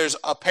 We see that there's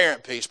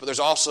apparent peace, but there's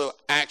also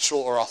actual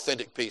or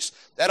authentic peace.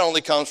 That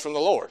only comes from the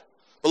Lord.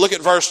 But look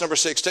at verse number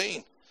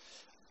 16.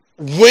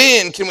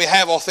 When can we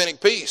have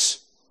authentic peace?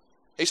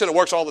 He said it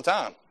works all the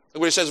time.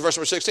 Look what he says in verse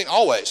number 16.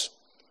 Always.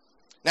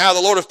 Now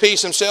the Lord of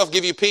peace himself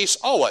give you peace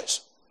always.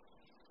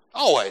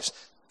 Always.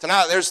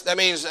 Tonight, that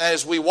means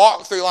as we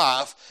walk through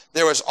life,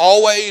 there is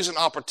always an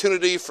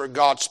opportunity for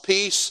God's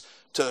peace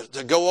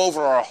to go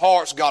over our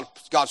hearts,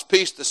 God's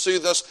peace to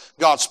soothe us,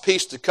 God's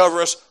peace to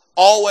cover us.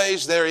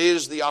 Always there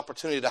is the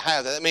opportunity to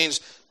have that. That means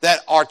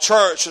that our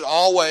church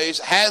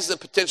has the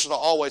potential to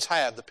always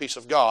have the peace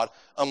of God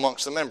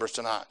amongst the members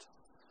tonight.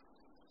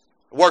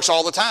 It works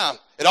all the time.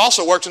 It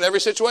also works in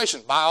every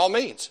situation, by all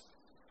means.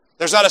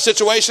 There's not a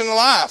situation in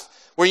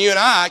life where you and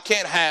I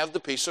can't have the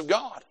peace of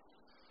God.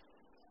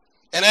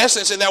 In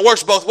essence, and that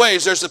works both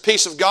ways. There's the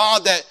peace of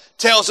God that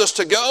tells us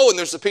to go, and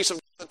there's the peace of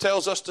God that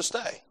tells us to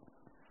stay.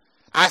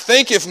 I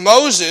think if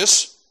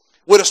Moses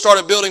would have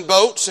started building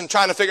boats and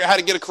trying to figure out how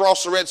to get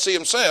across the Red Sea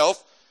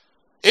himself,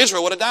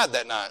 Israel would have died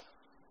that night.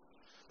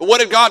 But what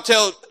did God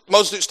tell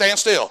Moses to do? Stand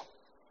still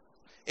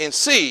and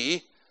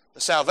see the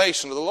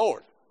salvation of the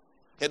Lord.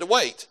 He had to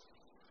wait.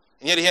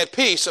 And yet he had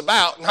peace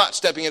about not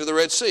stepping into the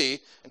Red Sea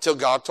until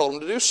God told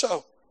him to do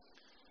so.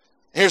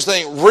 Here's the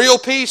thing. Real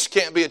peace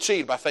can't be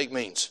achieved by fake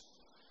means.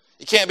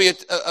 It can't be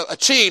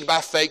achieved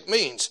by fake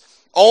means.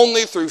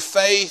 Only through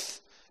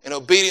faith in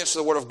obedience to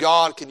the Word of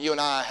God, can you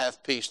and I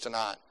have peace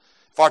tonight?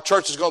 If our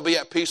church is going to be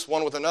at peace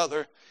one with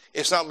another,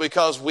 it's not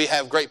because we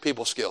have great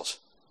people skills.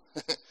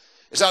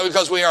 It's not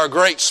because we are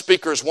great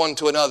speakers one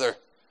to another.